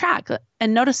of keep track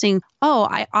and noticing, oh,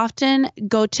 I often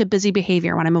go to busy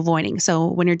behavior when I'm avoiding. So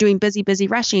when you're doing busy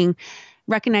rushing,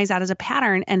 recognize that as a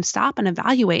pattern and stop and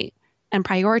evaluate and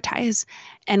prioritize.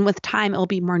 And with time, it'll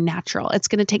be more natural. It's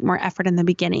going to take more effort in the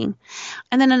beginning.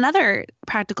 And then another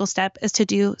practical step is to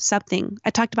do something. I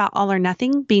talked about all or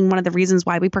nothing being one of the reasons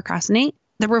why we procrastinate.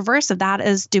 The reverse of that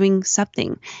is doing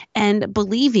something and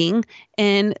believing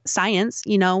in science,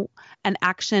 an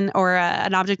action or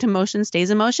an object in motion stays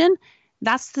in motion.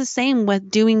 That's the same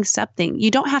with doing something.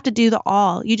 You don't have to do the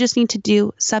all. You just need to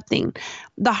do something.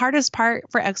 The hardest part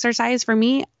for exercise for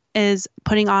me is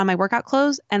putting on my workout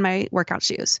clothes and my workout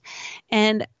shoes.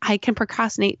 And I can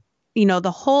procrastinate,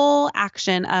 the whole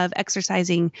action of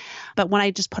exercising. But when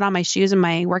I just put on my shoes and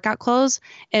my workout clothes,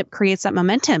 it creates that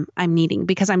momentum I'm needing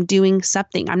because I'm doing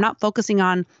something. I'm not focusing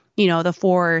on, the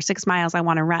 4 or 6 miles I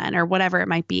want to run or whatever it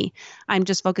might be. I'm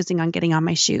just focusing on getting on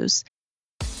my shoes.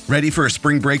 Ready for a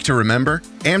spring break to remember?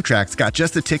 Amtrak's got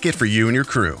just the ticket for you and your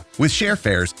crew. With Share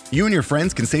Fares, you and your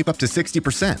friends can save up to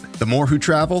 60%. The more who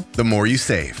travel, the more you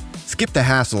save. Skip the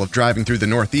hassle of driving through the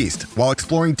Northeast while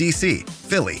exploring D.C.,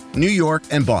 Philly, New York,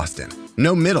 and Boston.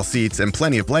 No middle seats and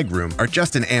plenty of legroom are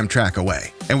just an Amtrak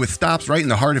away. And with stops right in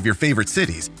the heart of your favorite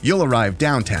cities, you'll arrive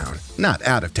downtown, not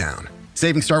out of town.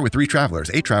 Savings start with 3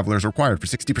 travelers. 8 travelers required for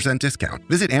 60% discount.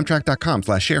 Visit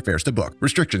amtrak.com/sharefares to book.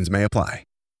 Restrictions may apply.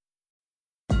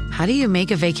 How do you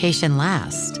make a vacation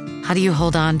last? How do you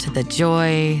hold on to the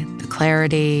joy, the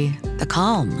clarity, the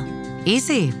calm?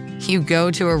 Easy. You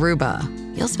go to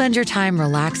Aruba. You'll spend your time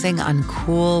relaxing on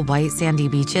cool, white sandy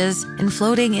beaches and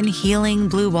floating in healing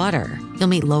blue water. You'll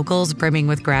meet locals brimming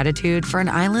with gratitude for an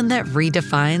island that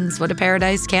redefines what a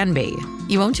paradise can be.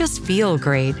 You won't just feel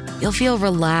great, you'll feel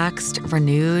relaxed,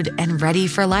 renewed, and ready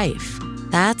for life.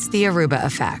 That's the Aruba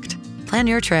effect. Plan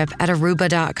your trip at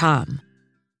Aruba.com.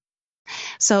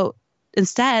 So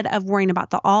instead of worrying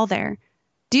about the all there,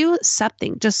 do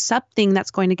something, just something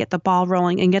that's going to get the ball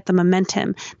rolling and get the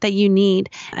momentum that you need.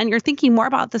 And you're thinking more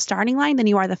about the starting line than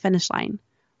you are the finish line.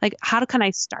 Like, how can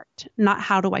I start? Not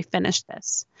how do I finish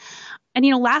this? And,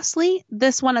 lastly,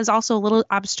 this one is also a little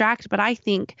abstract, but I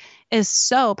think is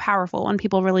so powerful when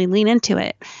people really lean into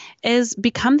it, is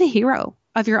become the hero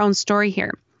of your own story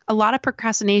here. A lot of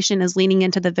procrastination is leaning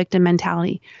into the victim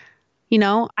mentality.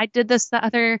 I did this the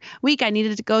other week. I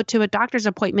needed to go to a doctor's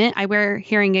appointment. I wear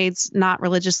hearing aids, not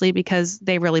religiously because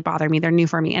they really bother me. They're new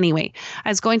for me anyway. I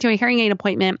was going to a hearing aid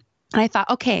appointment and I thought,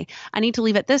 okay, I need to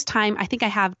leave at this time. I think I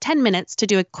have 10 minutes to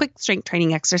do a quick strength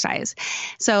training exercise.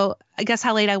 So I guess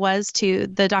how late I was to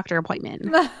the doctor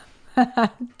appointment.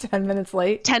 10 minutes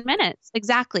late. 10 minutes,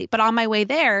 exactly. But on my way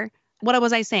there, what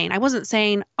was I saying? I wasn't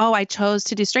saying, oh, I chose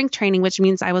to do strength training, which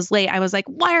means I was late. I was like,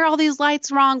 why are all these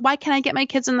lights wrong? Why can't I get my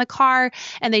kids in the car?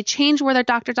 And they changed where their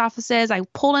doctor's office is. I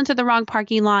pulled into the wrong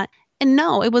parking lot. And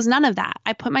no, it was none of that.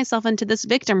 I put myself into this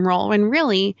victim role when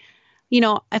really,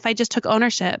 if I just took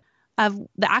ownership of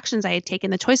the actions I had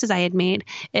taken, the choices I had made,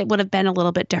 it would have been a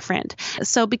little bit different.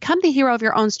 So become the hero of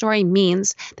your own story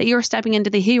means that you're stepping into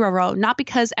the hero role, not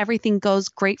because everything goes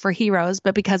great for heroes,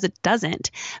 but because it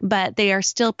doesn't. But they are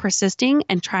still persisting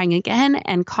and trying again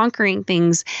and conquering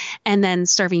things and then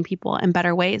serving people in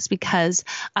better ways because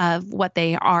of what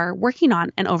they are working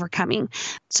on and overcoming.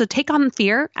 So take on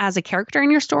fear as a character in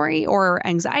your story, or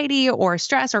anxiety or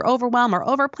stress or overwhelm or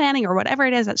over planning or whatever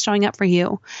it is that's showing up for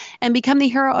you, and become the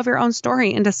hero of your own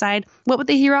story and decide, what would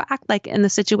the hero act like in the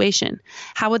situation?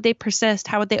 How would they persist?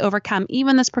 How would they overcome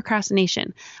even this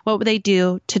procrastination? What would they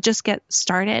do to just get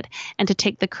started and to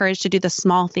take the courage to do the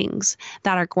small things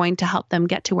that are going to help them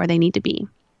get to where they need to be?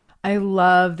 I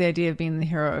love the idea of being the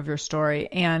hero of your story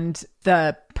and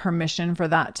the permission for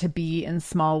that to be in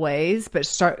small ways, but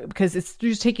start, because it's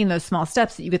through taking those small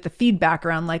steps that you get the feedback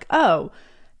around like, oh,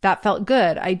 that felt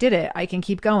good. I did it. I can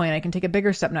keep going. I can take a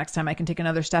bigger step next time. I can take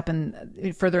another step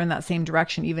and further in that same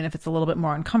direction, even if it's a little bit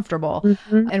more uncomfortable,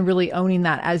 and really owning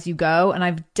that as you go. And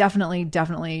I've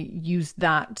definitely used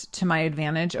that to my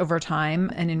advantage over time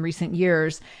and in recent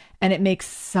years. And it makes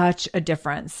such a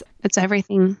difference. It's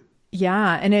everything.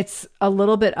 Yeah. And it's a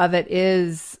little bit of it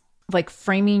is like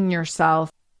framing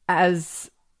yourself as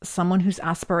someone who's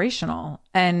aspirational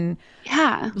and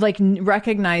like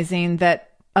recognizing that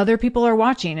other people are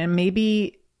watching, and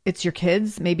maybe it's your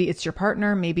kids, maybe it's your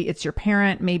partner, maybe it's your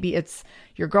parent, maybe it's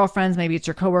your girlfriends, maybe it's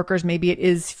your coworkers, maybe it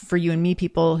is for you and me,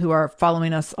 people who are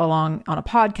following us along on a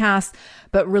podcast,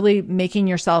 but really making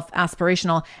yourself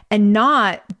aspirational, and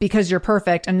not because you're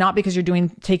perfect and not because you're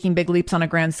taking big leaps on a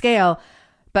grand scale.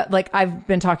 But like I've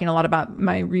been talking a lot about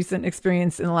my recent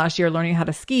experience in the last year learning how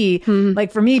to ski.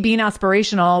 Like for me, being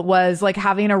aspirational was like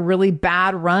having a really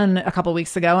bad run a couple of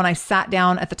weeks ago. And I sat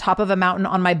down at the top of a mountain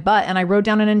on my butt and I rode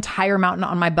down an entire mountain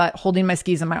on my butt, holding my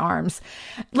skis in my arms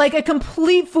like a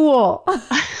complete fool.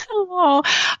 Oh,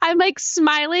 I'm like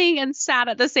smiling and sad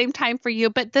at the same time for you,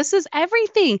 but this is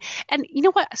everything. And you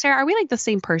know what, Sarah, are we like the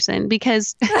same person?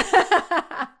 Because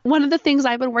one of the things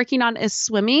I've been working on is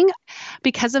swimming.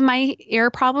 Because of my ear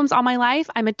problems all my life,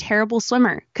 I'm a terrible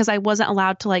swimmer because I wasn't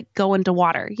allowed to like go into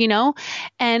water, you know,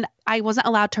 and I wasn't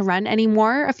allowed to run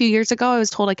anymore. A few years ago, I was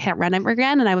told I can't run ever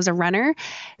again. And I was a runner.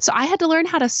 So I had to learn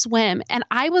how to swim. And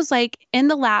I was like in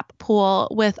the lap pool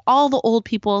with all the old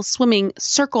people swimming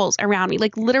circles around me,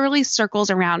 like literally circles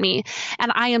around me.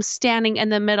 And I am standing in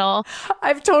the middle.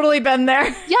 I've totally been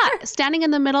there. Yeah. Standing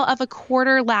in the middle of a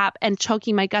quarter lap and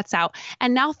choking my guts out.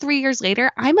 And now 3 years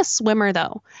later, I'm a swimmer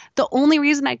though. The only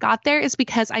reason I got there is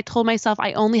because I told myself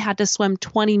I only had to swim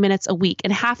 20 minutes a week.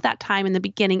 And half that time in the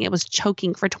beginning, it was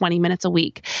choking for 20 minutes a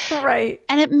week. Right.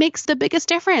 And it makes the biggest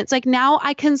difference. Like now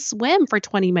I can swim for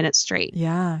 20 minutes straight.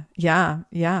 Yeah.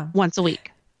 Once a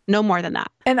week. No more than that.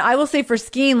 And I will say for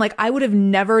skiing, like I would have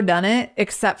never done it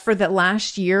except for that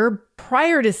last year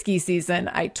prior to ski season.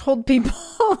 I told people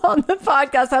on the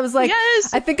podcast, I was like,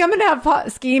 yes, I think I'm going to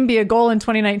have skiing be a goal in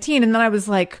 2019. And then I was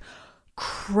like,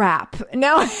 crap.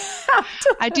 Now I have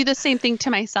to. I do the same thing to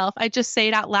myself. I just say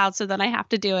it out loud so then I have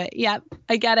to do it. Yep.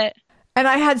 I get it. And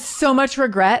I had so much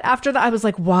regret after that. I was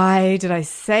like, why did I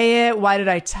say it? Why did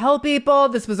I tell people?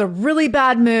 This was a really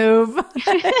bad move.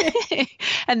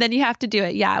 And then you have to do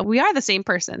it. Yeah, we are the same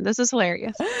person. This is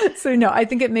hilarious. So no, I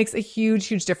think it makes a huge,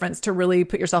 huge difference to really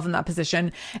put yourself in that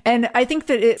position. And I think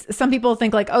that some people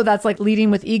think like, oh, that's like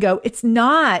leading with ego. It's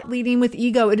not leading with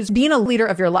ego. It is being a leader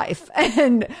of your life.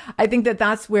 And I think that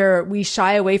that's where we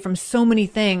shy away from so many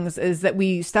things, is that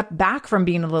we step back from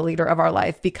being the leader of our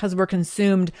life because we're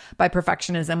consumed by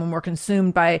perfectionism, when we're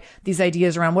consumed by these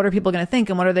ideas around what are people going to think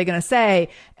and what are they going to say.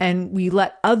 And we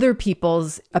let other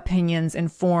people's opinions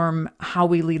inform how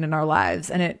we lead in our lives.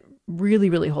 And it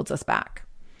really, really holds us back.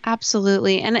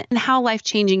 Absolutely. And how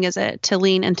life-changing is it to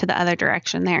lean into the other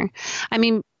direction there? I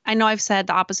mean, I know I've said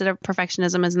the opposite of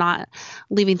perfectionism is not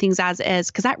leaving things as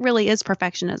is, because that really is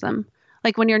perfectionism.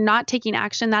 Like when you're not taking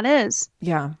action, that's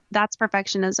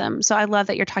perfectionism. So I love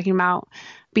that you're talking about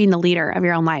being the leader of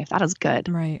your own life. That is good.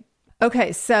 Right.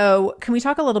 Okay, so can we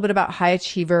talk a little bit about high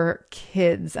achiever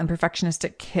kids and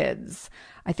perfectionistic kids?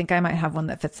 I think I might have one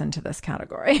that fits into this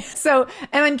category. So,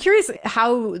 and I'm curious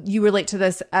how you relate to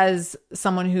this as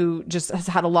someone who just has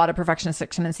had a lot of perfectionistic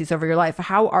tendencies over your life.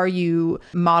 How are you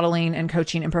modeling and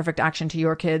coaching imperfect action to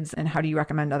your kids, and how do you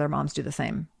recommend other moms do the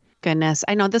same? Goodness,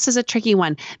 I know this is a tricky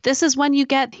one. This is when you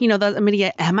get, the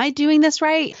immediate, am I doing this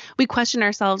right? We question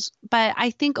ourselves. But I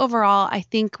think overall,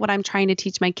 what I'm trying to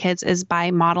teach my kids is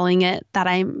by modeling it, that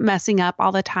I'm messing up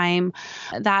all the time,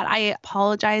 that I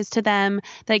apologize to them,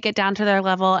 that I get down to their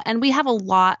level. And we have a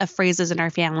lot of phrases in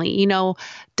our family,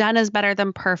 done is better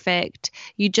than perfect.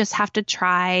 You just have to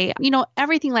try,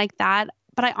 everything like that.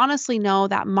 But I honestly know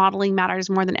that modeling matters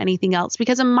more than anything else,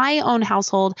 because in my own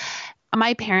household,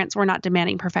 my parents were not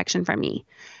demanding perfection from me.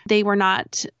 They were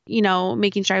not,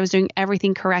 making sure I was doing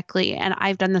everything correctly. And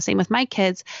I've done the same with my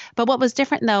kids. But what was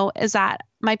different, though, is that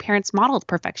my parents modeled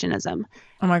perfectionism.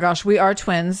 Oh my gosh, we are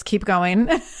twins. Keep going.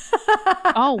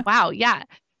 Oh, wow. Yeah.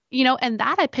 And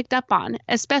that I picked up on,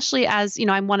 especially as,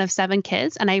 I'm one of 7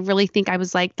 kids. And I really think I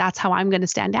was like, that's how I'm going to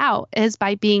stand out, is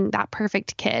by being that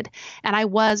perfect kid. And I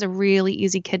was a really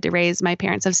easy kid to raise, my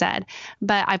parents have said,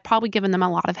 but I've probably given them a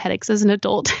lot of headaches as an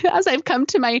adult as I've come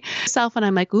to myself. And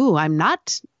I'm like, ooh, I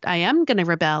am going to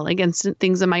rebel against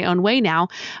things in my own way now.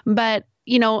 But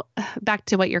back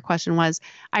to what your question was,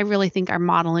 I really think our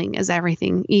modeling is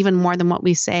everything, even more than what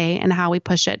we say and how we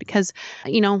push it. Because,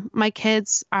 my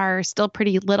kids are still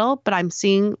pretty little, but I'm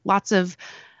seeing lots of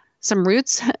some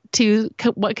roots to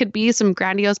what could be some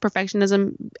grandiose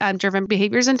perfectionism driven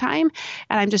behaviors in time.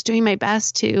 And I'm just doing my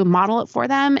best to model it for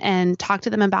them and talk to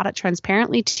them about it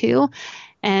transparently too.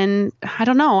 And I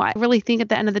don't know, I really think at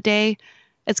the end of the day,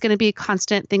 it's going to be a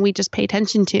constant thing we just pay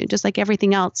attention to, just like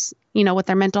everything else, with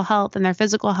their mental health and their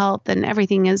physical health and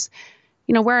everything is,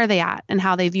 where are they at and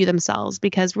how they view themselves?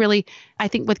 Because really, I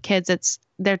think with kids,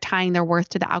 they're tying their worth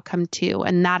to the outcome too.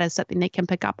 And that is something they can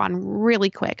pick up on really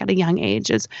quick at a young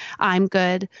age, is I'm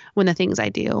good when the things I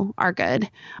do are good.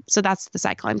 So that's the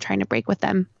cycle I'm trying to break with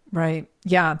them. Right.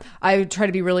 Yeah. I try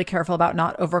to be really careful about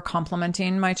not over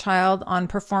complimenting my child on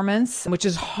performance, which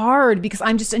is hard because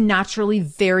I'm just a naturally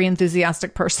very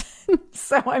enthusiastic person.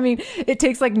 So, it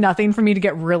takes like nothing for me to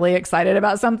get really excited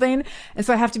about something. And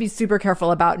so I have to be super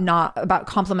careful about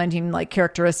complimenting like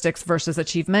characteristics versus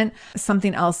achievement.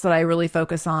 Something else that I really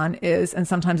focus on is, and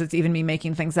sometimes it's even me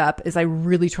making things up, is I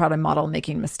really try to model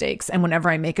making mistakes. And whenever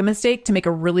I make a mistake, to make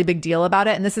a really big deal about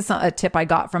it. And this is a tip I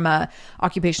got from a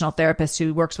occupational therapist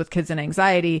who works with kids and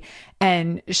anxiety.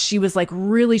 And she was like,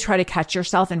 really try to catch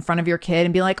yourself in front of your kid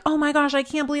and be like, oh my gosh, I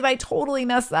can't believe I totally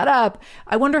messed that up.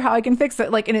 I wonder how I can fix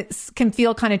it. Like, and it can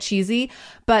feel kind of cheesy.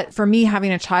 But for me,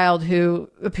 having a child who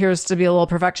appears to be a little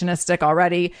perfectionistic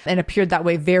already and appeared that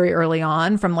way very early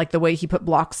on, from like the way he put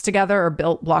blocks together or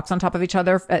built blocks on top of each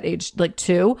other at age like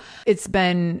 2, it's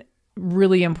been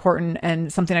really important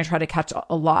and something I try to catch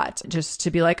a lot, just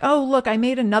to be like, oh, look, I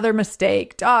made another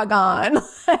mistake. Doggone.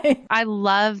 I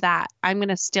love that. I'm going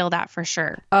to steal that for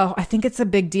sure. Oh, I think it's a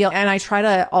big deal. And I try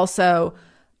to also,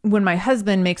 when my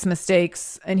husband makes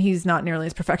mistakes, and he's not nearly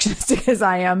as perfectionistic as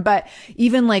I am, but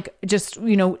even like just,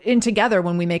 in together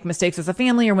when we make mistakes as a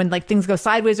family, or when like things go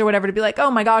sideways or whatever, to be like, oh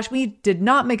my gosh, we did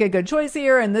not make a good choice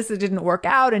here and this didn't work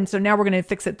out. And so now we're going to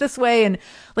fix it this way. And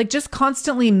like just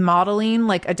constantly modeling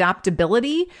like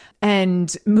adaptability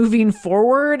and moving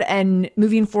forward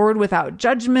without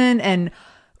judgment, and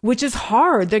which is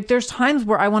hard. Like there's times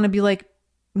where I want to be like,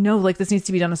 no, like this needs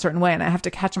to be done a certain way. And I have to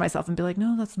catch myself and be like,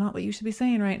 no, that's not what you should be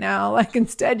saying right now. Like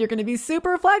instead, you're going to be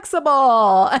super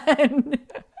flexible.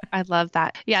 I love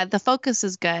that. Yeah, the focus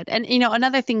is good. And,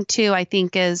 another thing too, I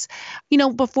think is,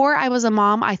 before I was a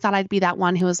mom, I thought I'd be that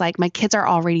one who was like, my kids are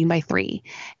all reading by 3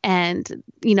 and,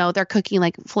 they're cooking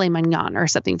like filet mignon or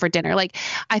something for dinner. Like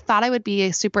I thought I would be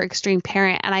a super extreme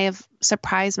parent, and I have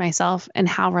surprised myself in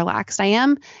how relaxed I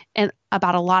am and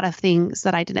about a lot of things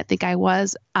that I didn't think I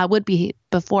would be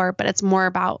before. But it's more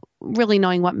about really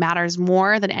knowing what matters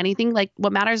more than anything. Like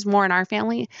what matters more in our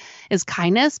family is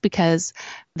kindness, because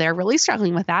they're really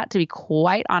struggling with that, to be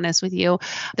quite honest with you.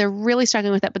 They're really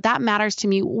struggling with it, but that matters to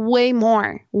me way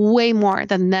more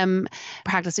than them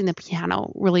practicing the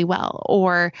piano really well,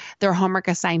 or their homework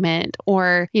assignment,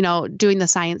 or, doing the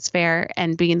science fair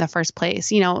and being in the first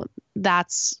place.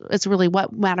 It's really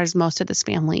what matters most to this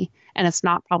family. And it's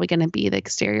not probably going to be the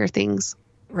exterior things.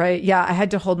 Right. Yeah. I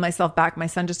had to hold myself back. My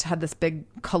son just had this big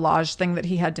collage thing that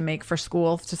he had to make for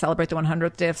school to celebrate the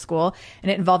 100th day of school.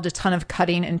 And it involved a ton of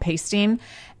cutting and pasting.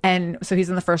 And so he's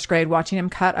in the first grade. Watching him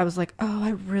cut, I was like, oh,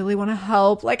 I really want to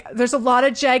help. Like there's a lot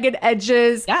of jagged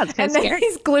edges. Yeah, it's kind of scary. And then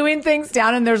he's gluing things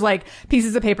down, and there's like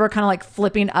pieces of paper kind of like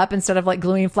flipping up instead of like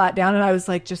gluing flat down. And I was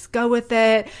like, just go with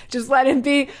it. Just let him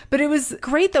be. But it was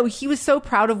great though. He was so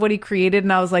proud of what he created.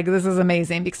 And I was like, this is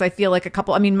amazing, because I feel like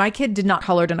my kid did not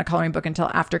color in a coloring book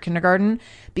until after kindergarten,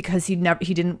 because he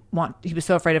was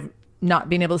so afraid of not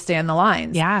being able to stay on the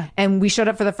lines. Yeah. And we showed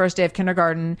up for the first day of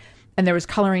kindergarten, and there was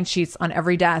coloring sheets on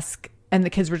every desk, and the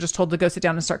kids were just told to go sit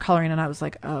down and start coloring. And I was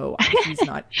like, oh, he's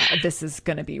not, this is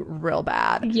going to be real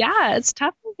bad. Yeah, it's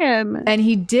tough for him. And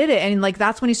he did it. And like,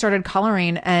 that's when he started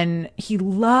coloring, and he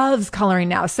loves coloring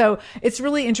now. So it's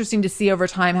really interesting to see over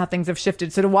time how things have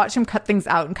shifted. So to watch him cut things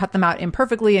out and cut them out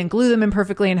imperfectly and glue them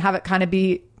imperfectly and have it kind of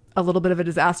be a little bit of a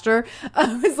disaster.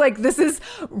 I was like, this is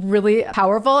really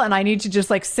powerful and I need to just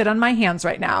like sit on my hands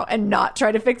right now and not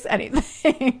try to fix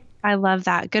anything. I love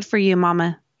that. Good for you,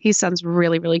 Mama. He sounds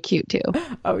really, really cute too.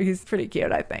 Oh, he's pretty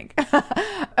cute, I think.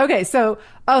 Okay. So,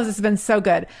 this has been so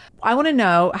good. I want to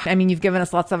know, I mean, you've given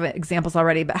us lots of examples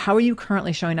already, but how are you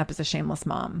currently showing up as a shameless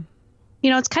mom?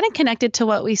 It's kind of connected to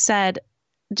what we said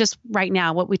just right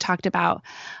now, what we talked about.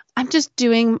 I'm just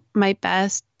doing my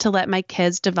best to let my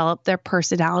kids develop their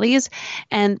personalities,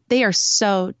 and they are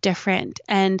so different.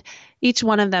 And each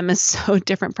one of them is so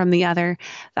different from the other.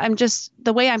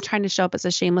 The way I'm trying to show up as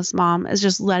a shameless mom is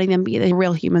just letting them be the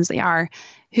real humans they are,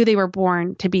 who they were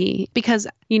born to be. Because,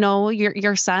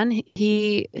 your son,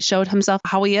 he showed himself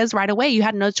how he is right away. You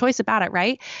had no choice about it,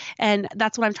 right? And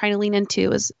that's what I'm trying to lean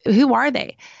into is, who are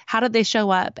they? How did they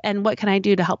show up? And what can I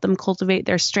do to help them cultivate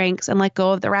their strengths and let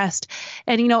go of the rest?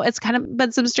 And, it's kind of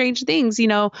been some strange things.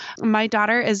 My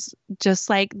daughter is just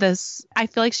like this. I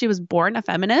feel like she was born a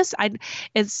feminist.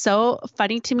 It's so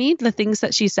funny to me, the things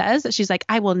that she says, that she's like,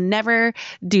 I will never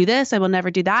do this. I will never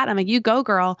do that. I'm like, you go,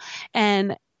 girl.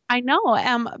 And I know,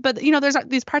 but there's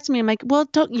these parts of me, I'm like, well,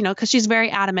 don't, because she's very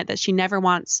adamant that she never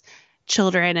wants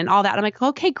children and all that. I'm like,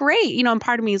 okay, great. And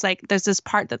part of me is like, there's this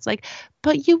part that's like,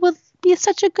 but you will be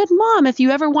such a good mom if you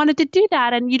ever wanted to do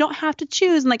that, and you don't have to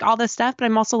choose, and like all this stuff. But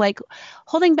I'm also like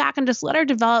holding back and just let her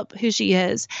develop who she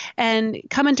is and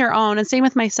come into her own. And same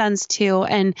with my sons too.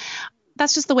 And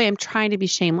that's just the way I'm trying to be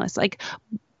shameless, like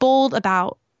bold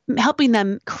about helping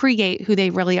them create who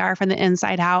they really are from the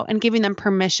inside out, and giving them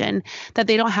permission that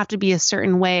they don't have to be a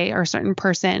certain way or a certain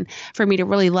person for me to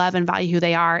really love and value who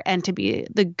they are and to be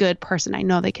the good person I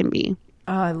know they can be.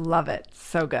 Oh, I love it.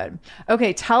 So good.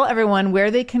 Okay. Tell everyone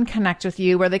where they can connect with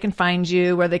you, where they can find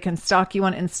you, where they can stalk you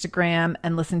on Instagram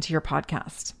and listen to your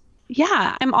podcast.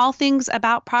 Yeah, I'm All Things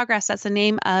About Progress. That's the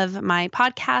name of my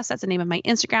podcast. That's the name of my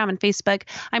Instagram and Facebook.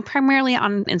 I'm primarily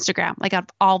on Instagram, like of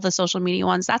all the social media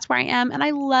ones. That's where I am. And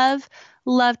I love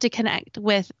to connect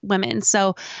with women.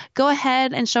 So go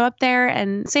ahead and show up there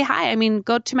and say hi. I mean,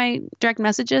 go to my direct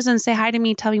messages and say hi to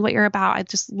me. Tell me what you're about. I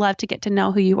just love to get to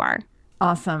know who you are.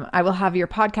 Awesome. I will have your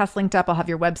podcast linked up. I'll have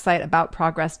your website,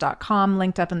 aboutprogress.com,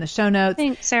 linked up in the show notes.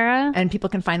 Thanks, Sarah. And people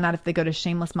can find that if they go to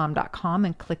shamelessmom.com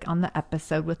and click on the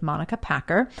episode with Monica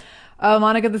Packer. Oh,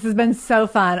 Monica, this has been so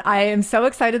fun. I am so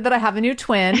excited that I have a new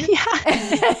twin.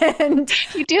 Yeah. And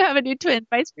you do have a new twin,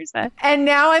 vice versa. And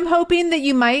now I'm hoping that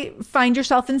you might find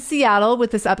yourself in Seattle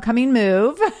with this upcoming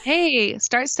move. Hey,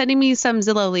 start sending me some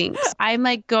Zillow links. I'm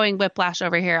like going whiplash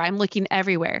over here. I'm looking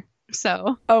everywhere.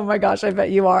 So, oh my gosh, I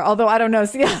bet you are. Although I don't know,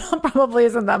 Seattle probably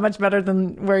isn't that much better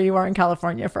than where you are in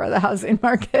California for the housing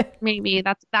market. Maybe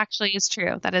that actually is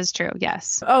true. That is true.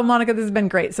 Yes. Oh, Monica, this has been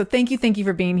great. So thank you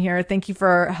for being here. Thank you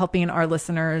for helping our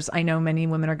listeners. I know many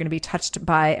women are going to be touched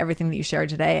by everything that you shared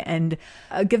today, and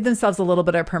give themselves a little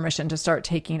bit of permission to start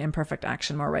taking imperfect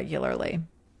action more regularly.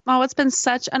 Oh, it's been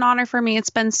such an honor for me. It's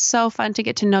been so fun to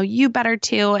get to know you better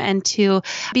too, and to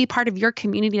be part of your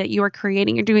community that you are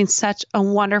creating. You're doing such a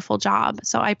wonderful job.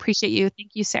 So I appreciate you.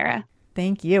 Thank you, Sarah.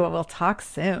 Thank you. We'll talk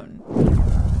soon.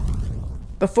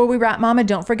 Before we wrap, Mama,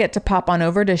 don't forget to pop on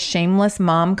over to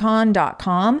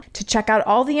shamelessmomcon.com to check out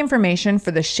all the information for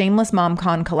the Shameless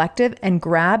MomCon Collective and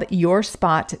grab your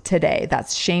spot today.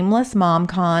 That's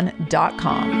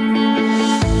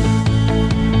shamelessmomcon.com.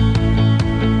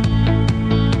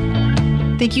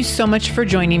 Thank you so much for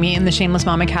joining me in the Shameless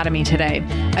Mom Academy today.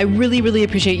 I really, really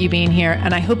appreciate you being here,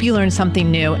 and I hope you learned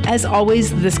something new. As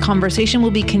always, this conversation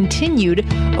will be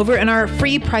continued over in our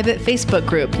free private Facebook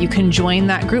group. You can join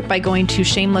that group by going to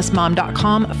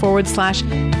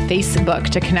shamelessmom.com/Facebook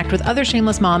to connect with other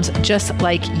shameless moms just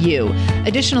like you.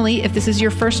 Additionally, if this is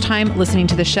your first time listening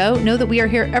to the show, know that we are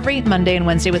here every Monday and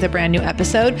Wednesday with a brand new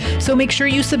episode. So make sure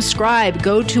you subscribe.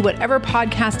 Go to whatever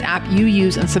podcast app you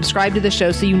use and subscribe to the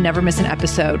show so you never miss an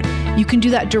episode. You can do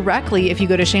that directly if you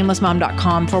go to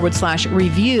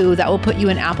shamelessmom.com/review. That will put you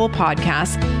in Apple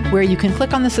Podcasts, where you can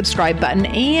click on the subscribe button,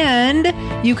 and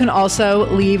you can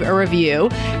also leave a review.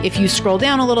 If you scroll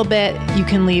down a little bit, you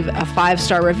can leave a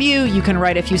 5-star review. You can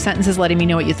write a few sentences letting me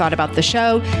know what you thought about the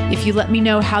show. If you let me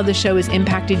know how the show has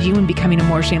impacted you in becoming a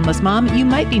more shameless mom, you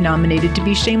might be nominated to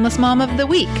be Shameless Mom of the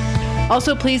Week.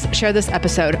 Also, please share this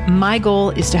episode. My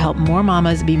goal is to help more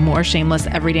mamas be more shameless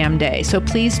every damn day. So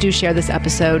please do share this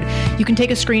episode. You can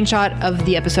take a screenshot of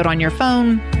the episode on your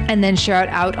phone and then share it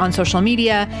out on social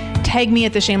media. Tag me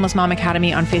at the Shameless Mom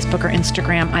Academy on Facebook or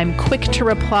Instagram. I'm quick to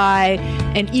reply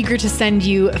and eager to send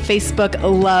you Facebook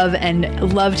love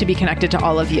and love to be connected to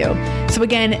all of you. So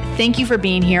again, thank you for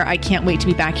being here. I can't wait to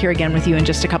be back here again with you in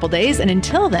just a couple days. And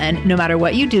until then, no matter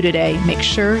what you do today, make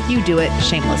sure you do it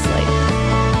shamelessly.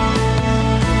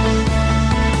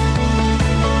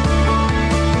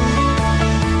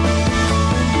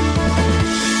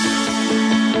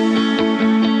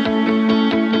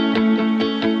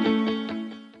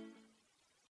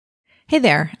 Hey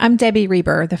there, I'm Debbie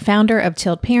Reber, the founder of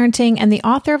Tilt Parenting and the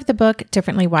author of the book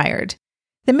Differently Wired.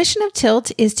 The mission of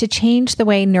Tilt is to change the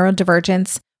way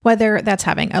neurodivergence, whether that's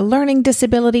having a learning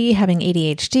disability, having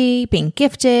ADHD, being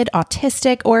gifted,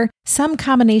 autistic, or some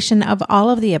combination of all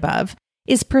of the above,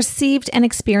 is perceived and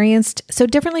experienced so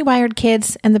differently wired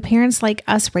kids and the parents like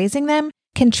us raising them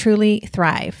can truly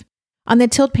thrive. On the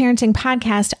Tilt Parenting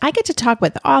podcast, I get to talk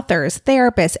with authors,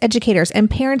 therapists, educators, and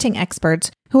parenting experts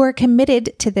who are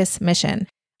committed to this mission.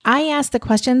 I ask the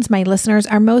questions my listeners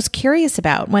are most curious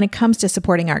about when it comes to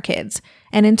supporting our kids.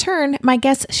 And in turn, my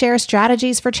guests share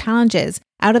strategies for challenges,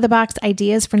 out-of-the-box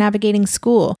ideas for navigating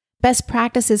school, best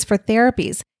practices for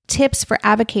therapies, tips for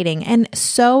advocating, and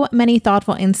so many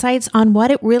thoughtful insights on what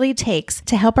it really takes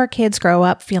to help our kids grow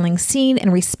up feeling seen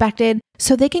and respected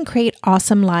so they can create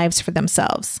awesome lives for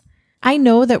themselves. I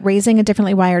know that raising a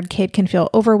differently wired kid can feel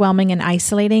overwhelming and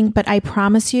isolating, but I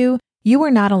promise you, you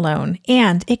are not alone,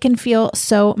 and it can feel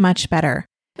so much better.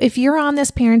 If you're on this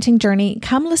parenting journey,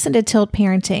 come listen to Tilt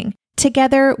Parenting.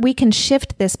 Together, we can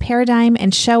shift this paradigm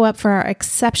and show up for our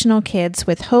exceptional kids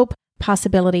with hope,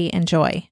 possibility, and joy.